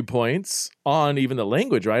viewpoints on even the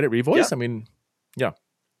language, right? At Revoice. Yep. I mean, yeah.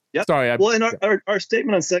 Yep. Sorry. Well, in our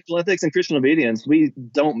statement on sexual ethics and Christian obedience, we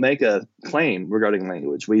don't make a claim regarding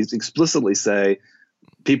language. We explicitly say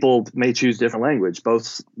people may choose different language.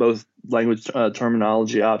 Both language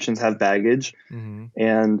terminology options have baggage,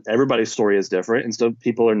 and everybody's story is different, and so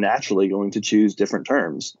people are naturally going to choose different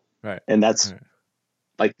terms. Right. And that's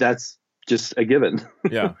that's just a given.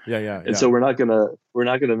 Yeah. And so we're not gonna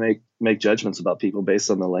make judgments about people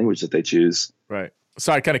based on the language that they choose. Right.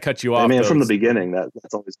 Sorry, I kind of cut you off. I mean, from the beginning,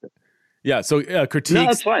 that's always good. Yeah. So critiques. No,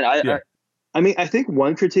 that's fine. I mean, I think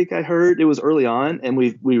one critique I heard, it was early on, and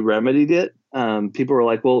we remedied it. People were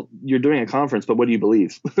like, "Well, you're doing a conference, but what do you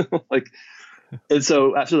believe?" Like, and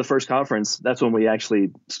so after the first conference, that's when we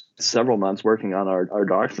actually several months working on our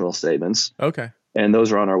doctrinal statements. Okay. And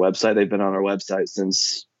those are on our website. They've been on our website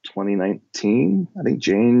since 2019. I think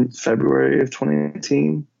February of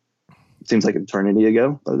 2019. It seems like eternity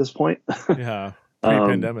ago by this point. Yeah.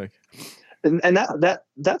 Pre-pandemic. And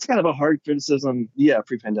that's kind of a hard criticism. Yeah,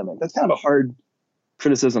 pre-pandemic. That's kind of a hard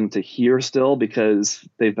criticism to hear still, because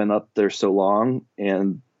they've been up there so long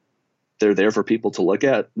and they're there for people to look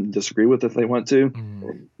at and disagree with if they want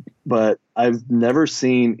to. But I've never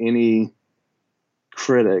seen any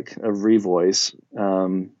critic of Revoice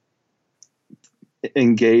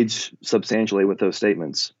engage substantially with those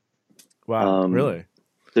statements. Wow, really?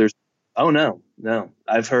 No.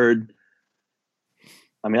 I've heard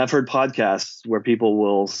podcasts where people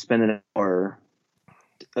will spend an hour,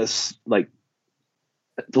 what's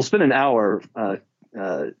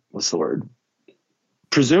the word?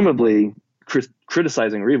 Presumably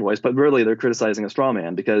criticizing Revoice, but really they're criticizing a straw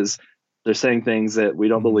man, because they're saying things that we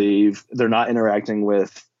don't believe. They're not interacting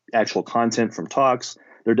with actual content from talks.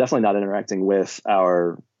 They're definitely not interacting with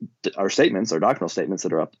our statements, our doctrinal statements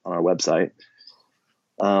that are up on our website.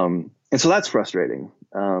 And so that's frustrating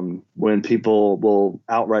when people will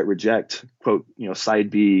outright reject, quote,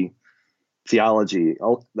 side B theology.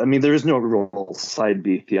 I mean, there is no real side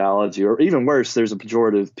B theology, or even worse, there's a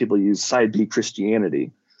pejorative. People use side B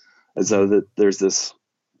Christianity, as though that there's this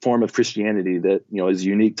form of Christianity that is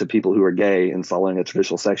unique to people who are gay and following a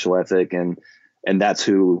traditional sexual ethic, and that's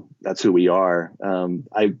who we are.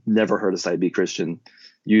 I've never heard a side B Christian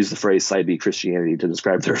use the phrase side B Christianity to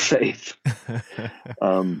describe their faith.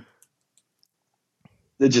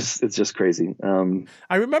 It's just crazy.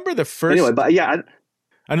 I remember the first. Anyway, but yeah,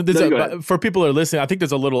 I know for people who are listening, I think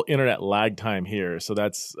there's a little internet lag time here, so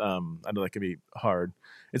that's I know that can be hard.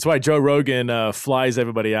 It's why Joe Rogan flies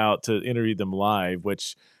everybody out to interview them live,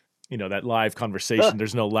 which that live conversation,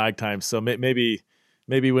 there's no lag time. So maybe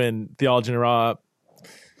when Theology in the Raw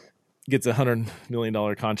gets $100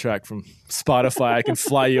 million contract from Spotify, I can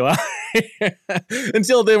fly you out.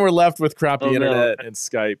 Until then, we're left with crappy internet and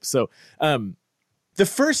Skype. So the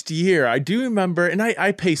first year, I do remember, and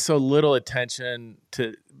I pay so little attention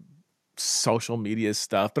to social media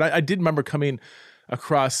stuff, but I did remember coming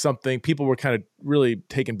across something. People were kind of really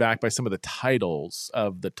taken back by some of the titles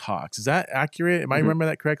of the talks. Is that accurate? Am I remember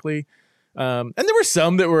that correctly? And there were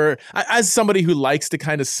some that were, as somebody who likes to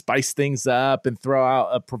kind of spice things up and throw out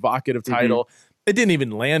a provocative title, it didn't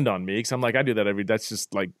even land on me, because I'm like, I do that that's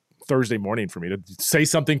just like Thursday morning for me to say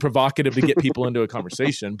something provocative to get people into a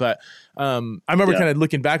conversation. But I remember kind of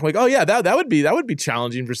looking back like, oh yeah, that would be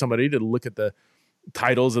challenging for somebody to look at the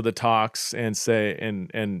titles of the talks and say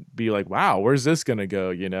and be like, wow, where's this gonna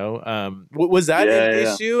go? Was that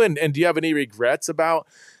an issue? And do you have any regrets about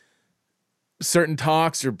certain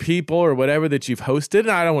talks or people or whatever that you've hosted?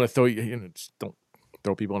 And I don't want to throw just don't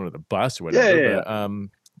throw people under the bus or whatever.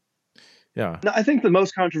 No, I think the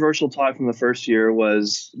most controversial talk from the first year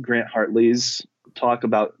was Grant Hartley's talk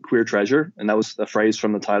about queer treasure, and that was a phrase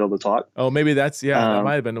from the title of the talk. Oh, maybe that's that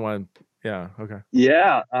might have been the one. Yeah. Okay.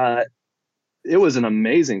 Yeah. It was an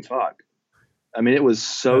amazing talk. I mean, it was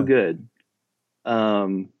so good.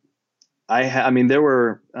 There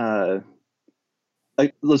were,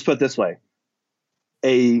 let's put it this way.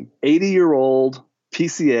 A 80-year-old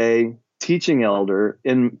PCA teaching elder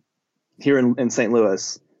here in St.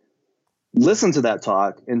 Louis listened to that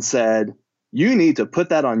talk and said, you need to put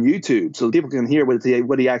that on YouTube so people can hear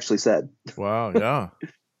what he actually said. Wow. Yeah.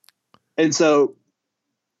 And so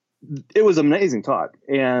it was an amazing talk.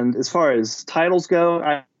 And as far as titles go,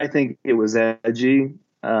 I think it was edgy.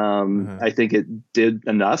 I think it did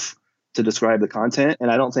enough to describe the content,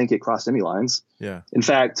 and I don't think it crossed any lines. Yeah. In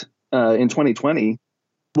fact, in 2020,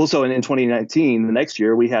 in 2019, the next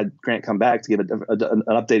year, we had Grant come back to give an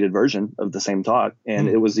updated version of the same talk, and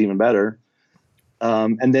it was even better.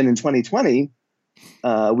 And then in 2020,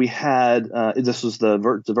 we had this was the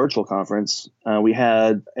virtual conference. We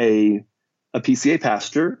had a a PCA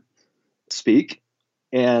pastor speak,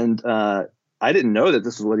 and I didn't know that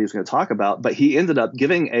this is what he was going to talk about, but he ended up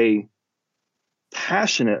giving a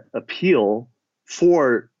passionate appeal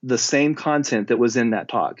for the same content that was in that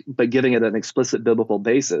talk, but giving it an explicit biblical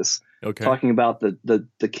basis, talking about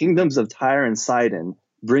the kingdoms of Tyre and Sidon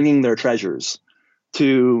bringing their treasures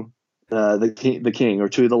to the king or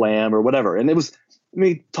to the lamb or whatever. And it was,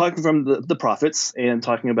 talking from the prophets and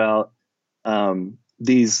talking about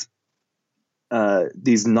these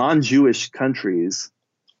non-Jewish countries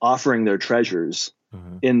offering their treasures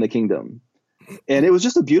in the kingdom. And it was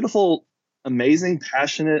just a beautiful, amazing,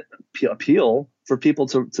 passionate appeal for people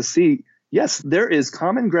to see, yes, there is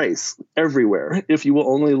common grace everywhere if you will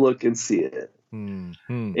only look and see it. And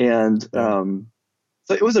so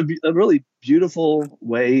it was a really beautiful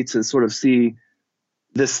way to sort of see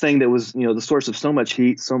this thing that was, the source of so much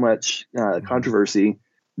heat, so much controversy,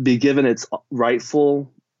 be given its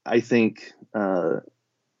rightful, I think,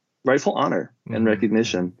 rightful honor and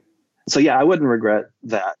recognition. So yeah, I wouldn't regret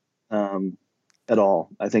that at all.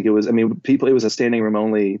 I think it was, it was a standing room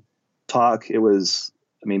only talk. It was,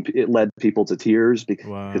 it led people to tears because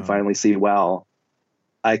you could finally see, wow,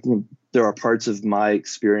 there are parts of my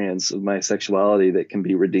experience of my sexuality that can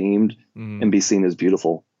be redeemed and be seen as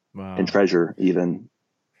beautiful and treasure even.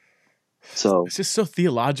 So it's just so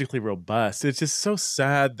theologically robust. It's just so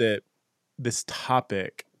sad that this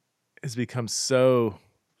topic has become so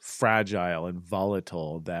fragile and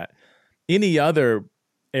volatile that any other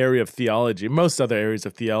area of theology, most other areas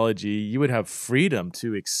of theology, you would have freedom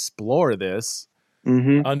to explore this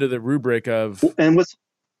under the rubric of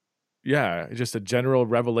just a general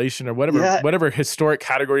revelation or whatever historic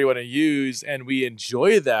category you want to use, and we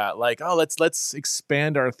enjoy that. Like, oh, let's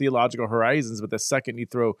expand our theological horizons. But the second you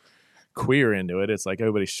throw queer into it, it's like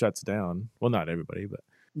everybody shuts down. Well, not everybody, but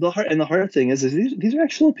the hard thing is these are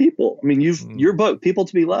actual people. Your book, People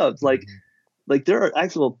to Be Loved, like there are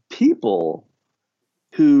actual people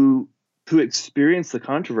who experience the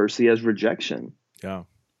controversy as rejection,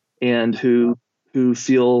 and who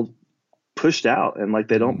feel pushed out and like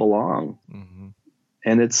they don't belong.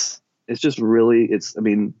 And it's just really,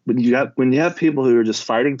 when you have people who are just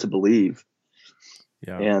fighting to believe,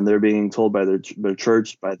 and they're being told by their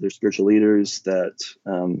church, by their spiritual leaders that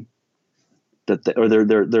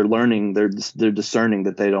they're learning, they're discerning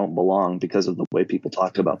that they don't belong because of the way people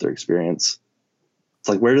talk about their experience. It's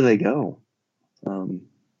like, where do they go?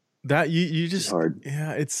 That you just, it's hard.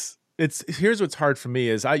 Yeah, it's here's what's hard for me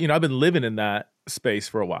is I've been living in that space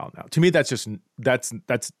for a while now. To me, that's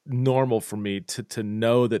normal for me to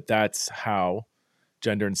know that that's how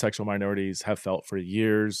gender and sexual minorities have felt for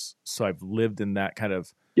years. So I've lived in that kind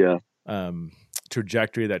of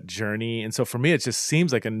trajectory, that journey. And so for me, it just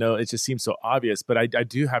seems like it just seems so obvious, but I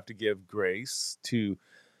do have to give grace to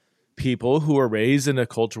people who are raised in a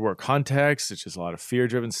culture war context. It's just a lot of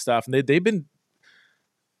fear-driven stuff. And they've been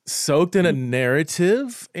soaked in a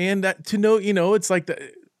narrative, and that to know, it's like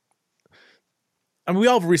we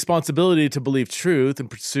all have a responsibility to believe truth and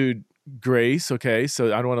pursue grace. Okay. So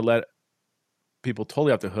I don't want to let people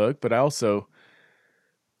totally off the hook, but I also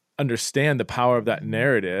understand the power of that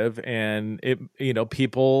narrative, and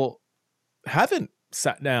people haven't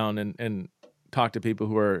sat down and talked to people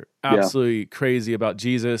who are absolutely crazy about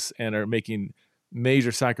Jesus and are making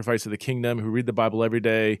major sacrifice of the kingdom, who read the Bible every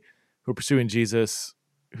day, who are pursuing Jesus,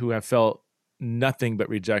 who have felt nothing but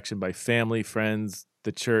rejection by family, friends,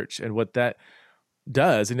 the church, and what that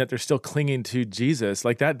does, and yet they're still clinging to Jesus.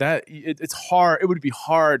 Like it's hard. It would be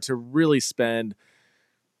hard to really spend,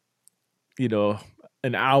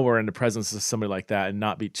 an hour in the presence of somebody like that and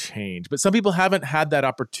not be changed. But some people haven't had that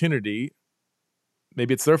opportunity.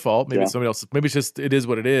 Maybe it's their fault. Maybe it's somebody else. Maybe it's just, it is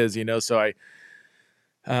what it is, So I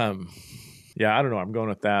don't know where I'm going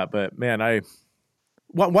with that, but man,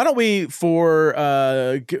 why don't we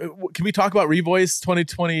can we talk about Revoice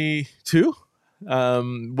 2022?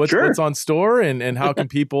 What's on store and how can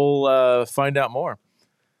people find out more?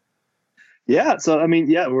 Yeah. So,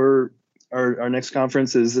 our next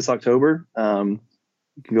conference is this October.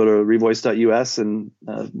 You can go to revoice.us and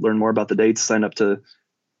learn more about the dates, sign up to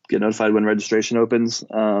get notified when registration opens.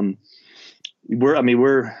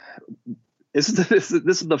 This is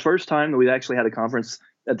the first time that we've actually had a conference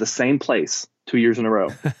at the same place 2 years in a row.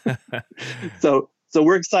 So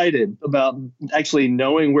we're excited about actually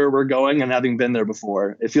knowing where we're going and having been there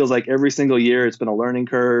before. It feels like every single year it's been a learning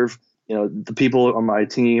curve. The people on my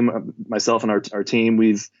team, myself and our team,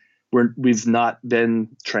 we've not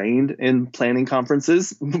been trained in planning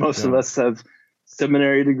conferences. Most of us have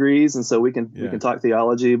seminary degrees, and so we can talk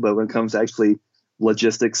theology, but when it comes to actually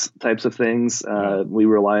logistics types of things, we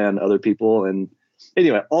rely on other people. And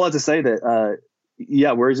Anyway, all that to say that,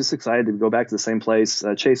 yeah, we're just excited to go back to the same place.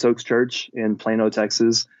 Chase Oaks Church in Plano,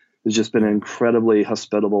 Texas, has just been an incredibly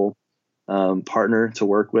hospitable partner to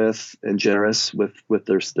work with and generous with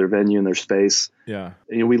their venue and their space. Yeah.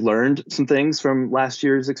 We learned some things from last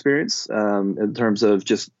year's experience in terms of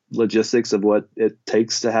just logistics of what it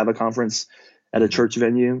takes to have a conference at a church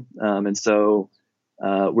venue. And so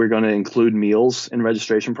we're going to include meals in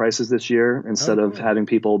registration prices this year instead of having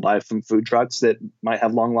people buy from food trucks that might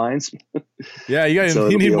have long lines. Yeah,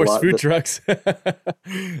 you need more food trucks.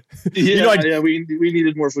 We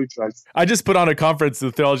needed more food trucks. I just put on a conference,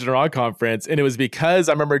 the Theology in the Raw conference, and it was because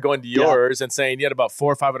I remember going to yours and saying you had about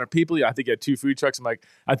 400 or 500 people. I think you had 2 food trucks. I'm like,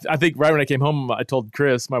 I think right when I came home, I told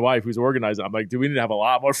Chris, my wife, who's organizing, I'm like, dude, we need to have a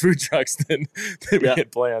lot more food trucks than we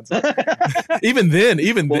had planned. Even then,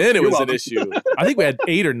 it was an issue. I think we had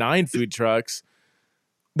 8 or 9 food trucks.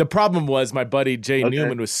 The problem was my buddy Jay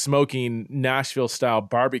Newman was smoking Nashville style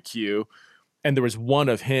barbecue, and there was one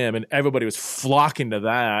of him, and everybody was flocking to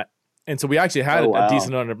that. And so we actually had a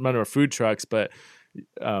decent number of food trucks, but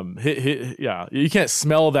you can't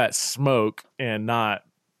smell that smoke and not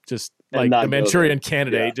just like the Manchurian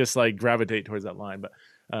candidate, just like gravitate towards that line. But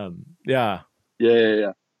yeah.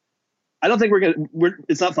 I don't think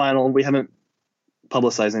it's not final. We haven't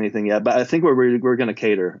publicized anything yet, but I think we're going to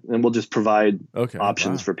cater, and we'll just provide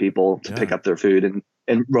options for people to pick up their food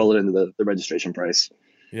and roll it into the registration price.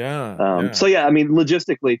 So yeah, I mean,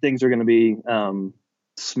 logistically things are going to be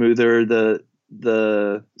smoother.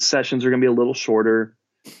 The sessions are going to be a little shorter.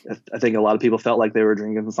 I think a lot of people felt like they were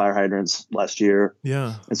drinking from fire hydrants last year.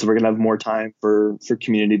 Yeah. And so we're going to have more time for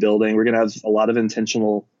community building. We're going to have a lot of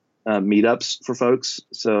intentional meetups for folks.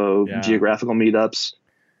 So geographical meetups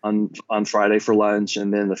on Friday for lunch,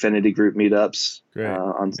 and then affinity group meetups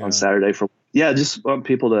on Saturday for just want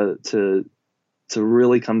people to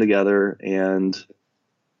really come together and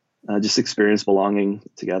just experience belonging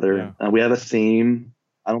together. We have a theme.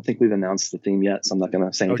 I don't think we've announced the theme yet, so I'm not going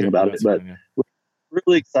to say anything about it. But we're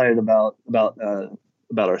really excited about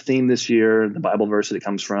our theme this year, the Bible verse that it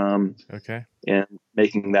comes from, and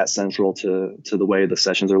making that central to the way the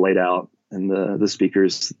sessions are laid out and the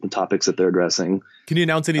speakers, the topics that they're addressing. Can you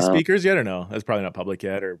announce any speakers yet, or no? That's probably not public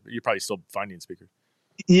yet, or you're probably still finding speakers.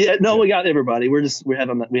 We got everybody. We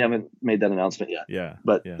haven't made that announcement yet.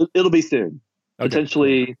 But it'll be soon,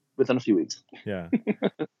 potentially within a few weeks. Yeah.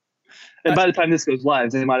 And by the time this goes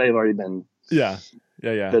live, they might have already been.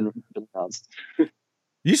 Been announced.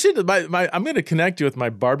 You should. I'm going to connect you with my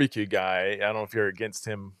barbecue guy. I don't know if you're against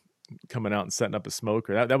him coming out and setting up a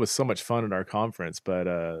smoker. That was so much fun at our conference.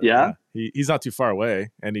 But he's not too far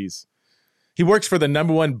away, and he works for the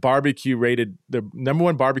number one barbecue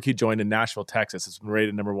joint in Nashville, Texas. It's been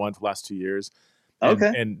rated number 1 for the last 2 years.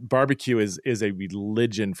 And barbecue is a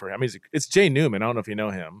religion for him. I mean, it's Jay Newman. I don't know if you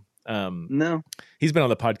know him. No, he's been on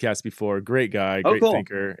the podcast before. Great guy, great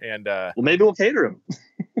thinker, and well, maybe we'll cater him.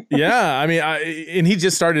 I mean, and he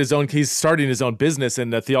just started he's starting his own business,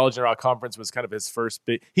 and the Theology in the Raw conference was kind of his first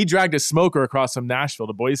big. He dragged a smoker across from Nashville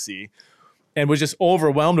to Boise, and was just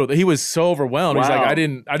overwhelmed with it. He was so overwhelmed. He's like, I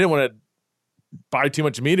didn't want to buy too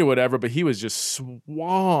much meat or whatever, but he was just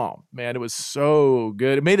swamped, man. It was so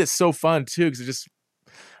good. It made it so fun too, because it just,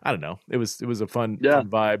 I don't know, it was a fun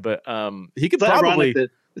vibe. But he could probably.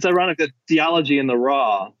 It's ironic that Theology in the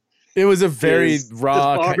Raw. It was a very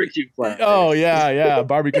raw barbecue class. Oh yeah,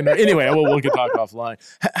 barbecue. Anyway, we'll get talk offline.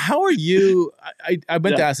 How are you? I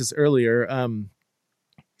meant to ask this earlier, and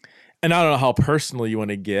I don't know how personal you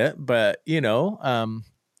want to get, but you've had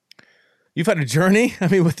a journey. I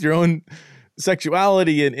mean, with your own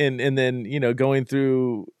sexuality and then going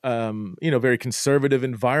through very conservative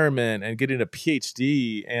environment and getting a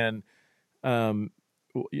PhD and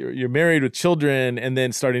you're married with children, and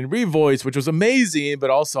then starting Revoice, which was amazing, but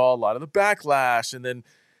also a lot of the backlash, and then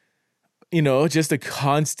just a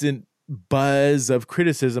constant buzz of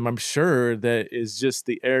criticism, I'm sure, that is just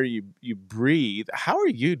the air you breathe. How are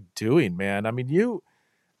you doing, man? I mean, you're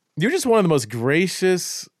just one of the most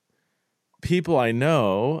gracious people I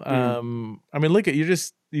know. I mean, look at you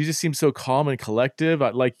just seem so calm and collective,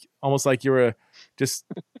 almost like you're just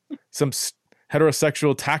some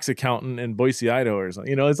heterosexual tax accountant in Boise, Idaho, or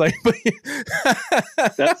something. It's like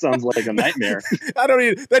that sounds like a nightmare. I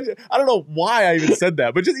don't know why I even said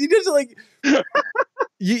that, but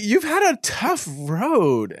you've had a tough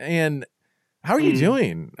road. And how are you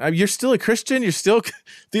doing? You're still a Christian. You're still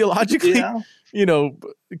theologically,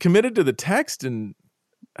 committed to the text. And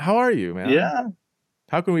how are you, man? Yeah.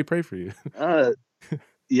 How can we pray for you? It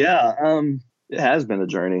has been a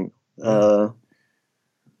journey.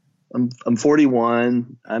 I'm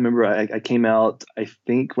 41. I remember I came out, I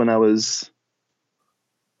think when I was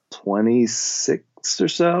 26 or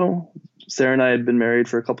so. Sarah and I had been married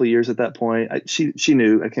for a couple of years at that point. She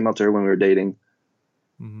knew. I came out to her when we were dating.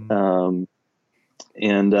 Mm-hmm.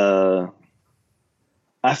 And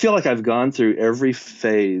I feel like I've gone through every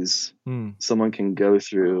phase someone can go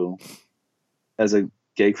through as a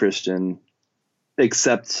gay Christian,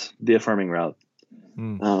 except the affirming route.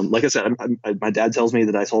 Like I said, my dad tells me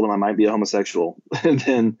that I told him I might be a homosexual. And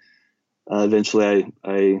then eventually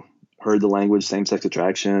I heard the language same-sex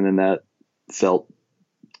attraction, and that felt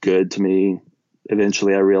good to me.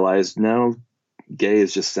 Eventually I realized, no, gay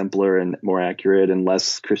is just simpler and more accurate and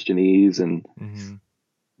less Christianese. And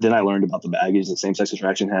then I learned about the baggage that same-sex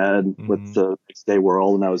attraction had with the gay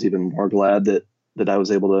world, and I was even more glad that I was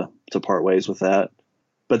able to part ways with that.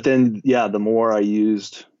 But then, yeah, the more I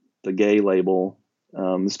used the gay label,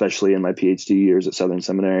 especially in my PhD years at Southern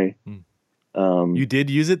Seminary. You did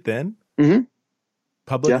use it then? Mm-hmm.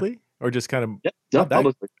 Publicly? Or just kind of... Yeah,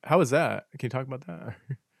 publicly. How was that? Can you talk about that?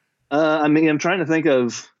 I mean, I'm trying to think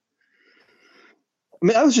of...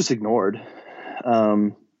 I was just ignored.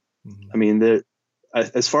 I mean,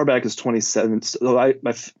 as far back as 2017... So I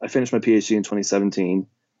finished my PhD in 2017,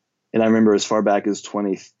 and I remember as far back as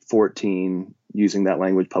 2014 using that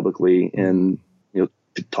language publicly in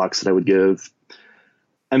talks that I would give.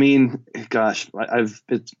 I mean, gosh, I've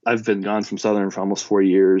been gone from Southern for almost 4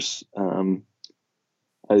 years.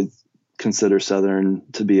 I consider Southern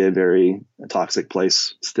to be a very toxic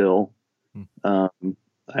place still. I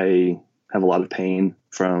have a lot of pain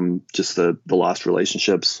from just the lost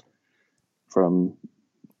relationships.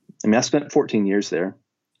 I spent 14 years there.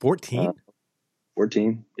 14?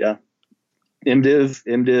 14, yeah.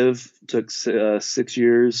 MDiv took 6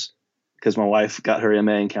 years because my wife got her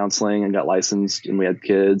MA in counseling and got licensed, and we had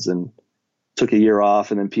kids, and took a year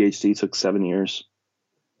off, and then PhD took 7 years.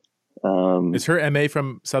 Is her MA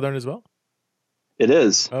from Southern as well? It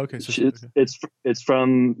is. Oh, okay. So it's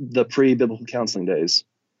from the pre-biblical counseling days.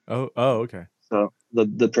 Oh, okay. So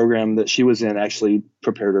the program that she was in actually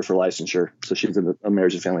prepared her for licensure. So she's a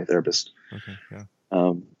marriage and family therapist. Okay.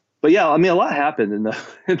 Yeah. But yeah, I mean, a lot happened in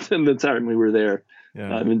the time we were there.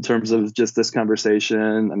 Yeah. In terms of just this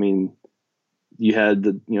conversation. I mean, you had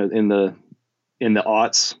in the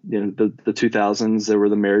aughts, the 2000s, there were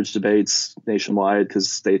the marriage debates nationwide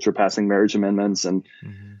because states were passing marriage amendments, and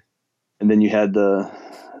then you had the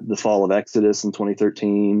fall of Exodus in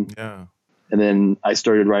 2013. Yeah. And then I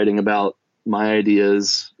started writing about my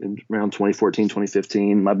ideas around 2014,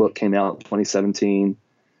 2015. My book came out in 2017.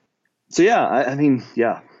 So yeah, I mean,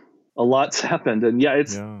 yeah, a lot's happened, and yeah,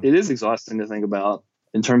 it is exhausting to think about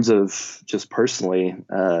in terms of just personally.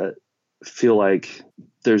 Feel like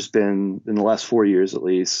there's been, in the last 4 years at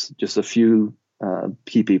least, just a few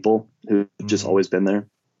key people who've just always been there.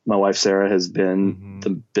 My wife, Sarah, has been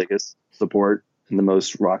the biggest support and the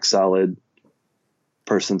most rock solid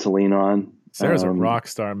person to lean on. Sarah's a rock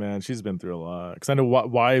star, man. She's been through a lot. Because I know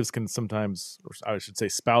wives can sometimes, or I should say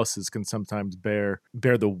spouses can sometimes bear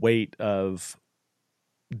the weight of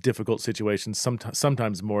difficult situations,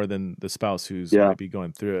 sometimes more than the spouse who's might be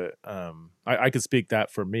going through it. I could speak that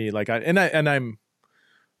for me. Like I'm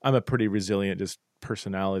a pretty resilient just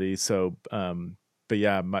personality. So, but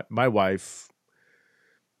yeah, my wife,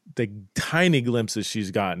 the tiny glimpses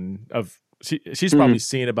she's gotten of, she's probably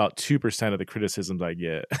seen about 2% of the criticisms I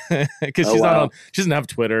get because she doesn't have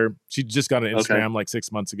Twitter. She just got an Instagram like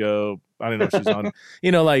 6 months ago. I don't know if she's on,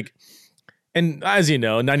 and as you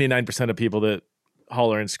know, 99% of people that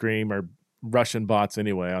holler and scream are Russian bots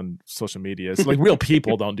anyway on social media. So like real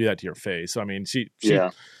people don't do that to your face. So I mean, she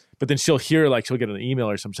but then she'll get an email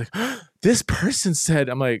or something. She's like, this person said,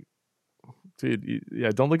 I'm like, dude,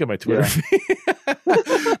 don't look at my Twitter feed.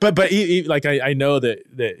 but like I know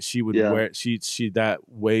that she would wear she that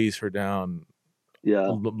weighs her down a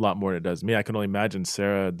lot more than it does me. I can only imagine,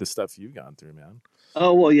 Sarah, the stuff you've gone through, man.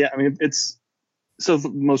 Oh well, yeah. I mean, it's so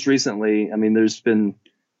most recently. I mean, there's been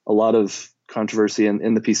a lot of controversy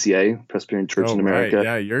in the PCA, Presbyterian Church in America.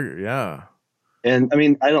 Right. And I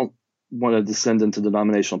mean, I don't want to descend into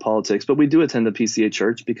denominational politics, but we do attend the PCA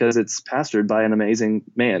church because it's pastored by an amazing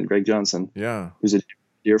man, Greg Johnson, who's a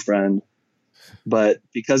dear friend. But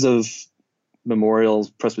because of Memorial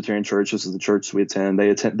Presbyterian Church, which is the church we attend,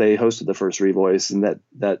 they hosted the first Revoice, and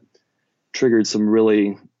that triggered some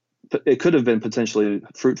really, it could have been potentially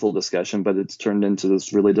fruitful discussion, but it's turned into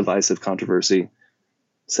this really divisive controversy,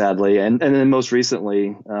 sadly. And then most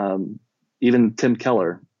recently, even Tim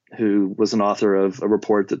Keller, who was an author of a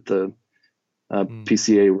report that the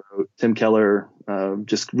PCA wrote, Tim Keller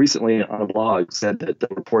just recently on a blog said that the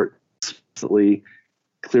report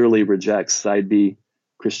clearly rejects side B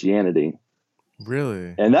Christianity.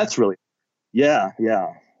 Really? And that's really, yeah.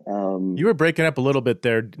 You were breaking up a little bit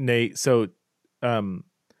there, Nate. So Tim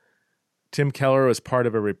Keller was part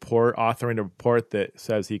of authoring a report that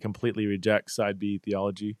says he completely rejects side B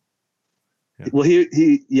theology. Yeah. Well,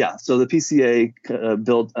 so the PCA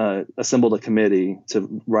assembled a committee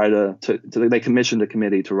to write they commissioned a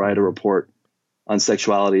committee to write a report on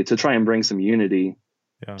sexuality to try and bring some unity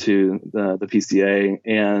to the PCA.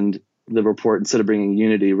 And the report, instead of bringing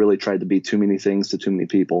unity, really tried to be too many things to too many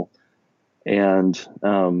people. And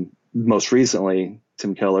most recently,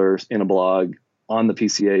 Tim Keller, in a blog on the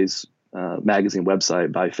PCA's magazine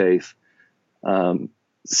website, By Faith,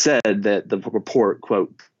 said that the report,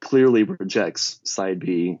 quote, clearly rejects side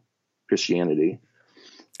B Christianity.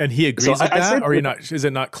 And he agrees with that, or is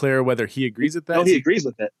it not clear whether he agrees with that? No, he agrees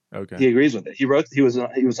with it. Okay, he agrees with it. He was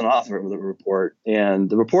an author of the report, and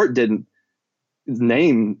the report didn't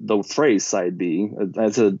name the phrase side B.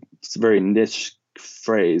 It's a very niche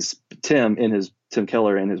phrase. Tim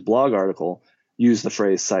Keller in his blog article used the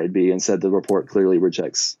phrase side B and said the report clearly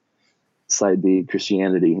rejects side B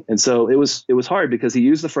Christianity. And so it was hard because he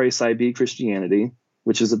used the phrase side B Christianity,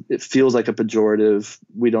 which it feels like a pejorative.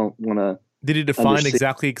 We don't want to. Did he define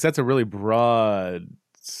exactly? Because that's a really broad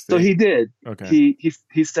statement. So he did. Okay.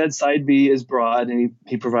 He said side B is broad, and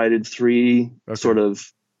he provided three sort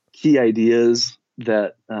of key ideas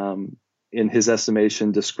that, in his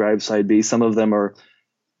estimation, describe side B. Some of them are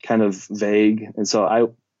kind of vague, and so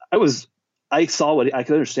I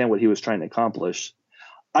could understand what he was trying to accomplish.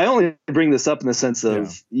 I only bring this up in the sense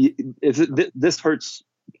of this hurts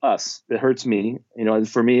us. It hurts me.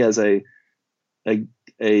 For me as a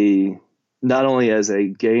not only as a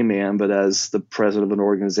gay man, but as the president of an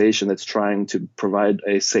organization that's trying to provide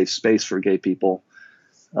a safe space for gay people.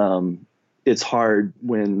 It's hard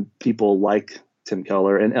when people like Tim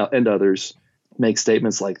Keller and others make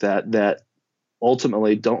statements like that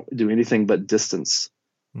ultimately don't do anything but distance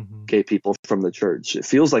gay people from the church. It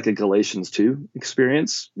feels like a Galatians 2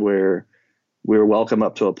 experience where we're welcome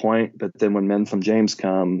up to a point, but then when men from James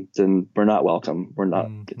come, then we're not welcome. We're not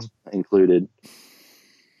included.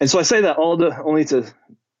 And so I say that only to,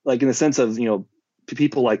 like, in the sense of,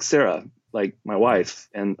 people like Sarah, like my wife,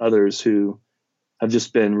 and others who have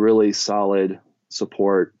just been really solid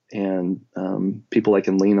support, and people I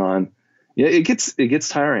can lean on. It gets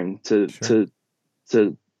tiring to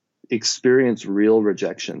experience real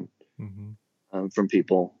rejection from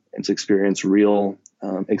people, and to experience real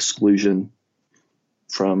exclusion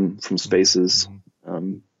from spaces.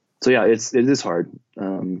 So it is hard.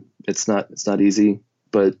 It's not easy,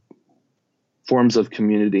 but forms of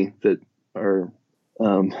community that are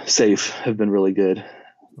safe have been really good.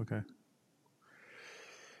 Okay.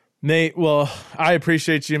 Nate, well, I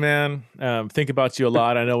appreciate you, man. Think about you a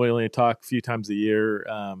lot. I know we only talk a few times a year.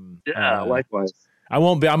 Likewise.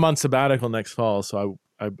 I'm on sabbatical next fall, so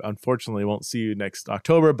I unfortunately won't see you next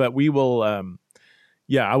October, but we will,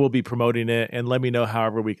 I will be promoting it, and let me know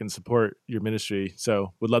however we can support your ministry.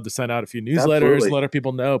 So would love to send out a few newsletters, let our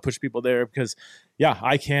people know, push people there, because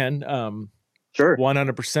I can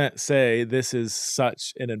 100% say this is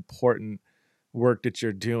such an important work that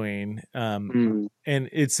you're doing. And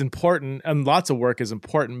it's important, and lots of work is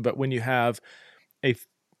important, but when you have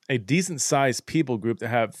a decent sized people group that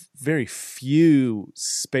have very few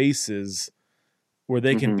spaces where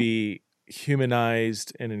they can be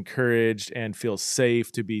humanized and encouraged and feel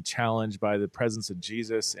safe to be challenged by the presence of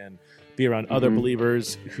Jesus and be around other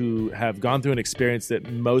believers who have gone through an experience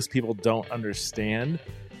that most people don't understand,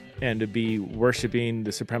 and to be worshiping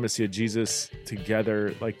the supremacy of Jesus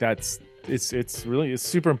together, like it's really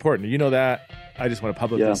super important. You know that. I just want to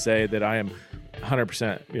publicly say that I am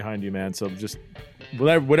 100% behind you, man. So just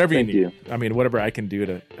whatever you need. I mean, whatever I can do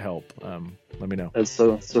to help, let me know. I'm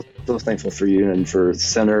so thankful for you and for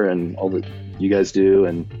Center and all that you guys do.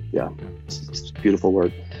 And it's beautiful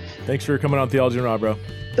work. Thanks for coming on Theology and Raw, bro.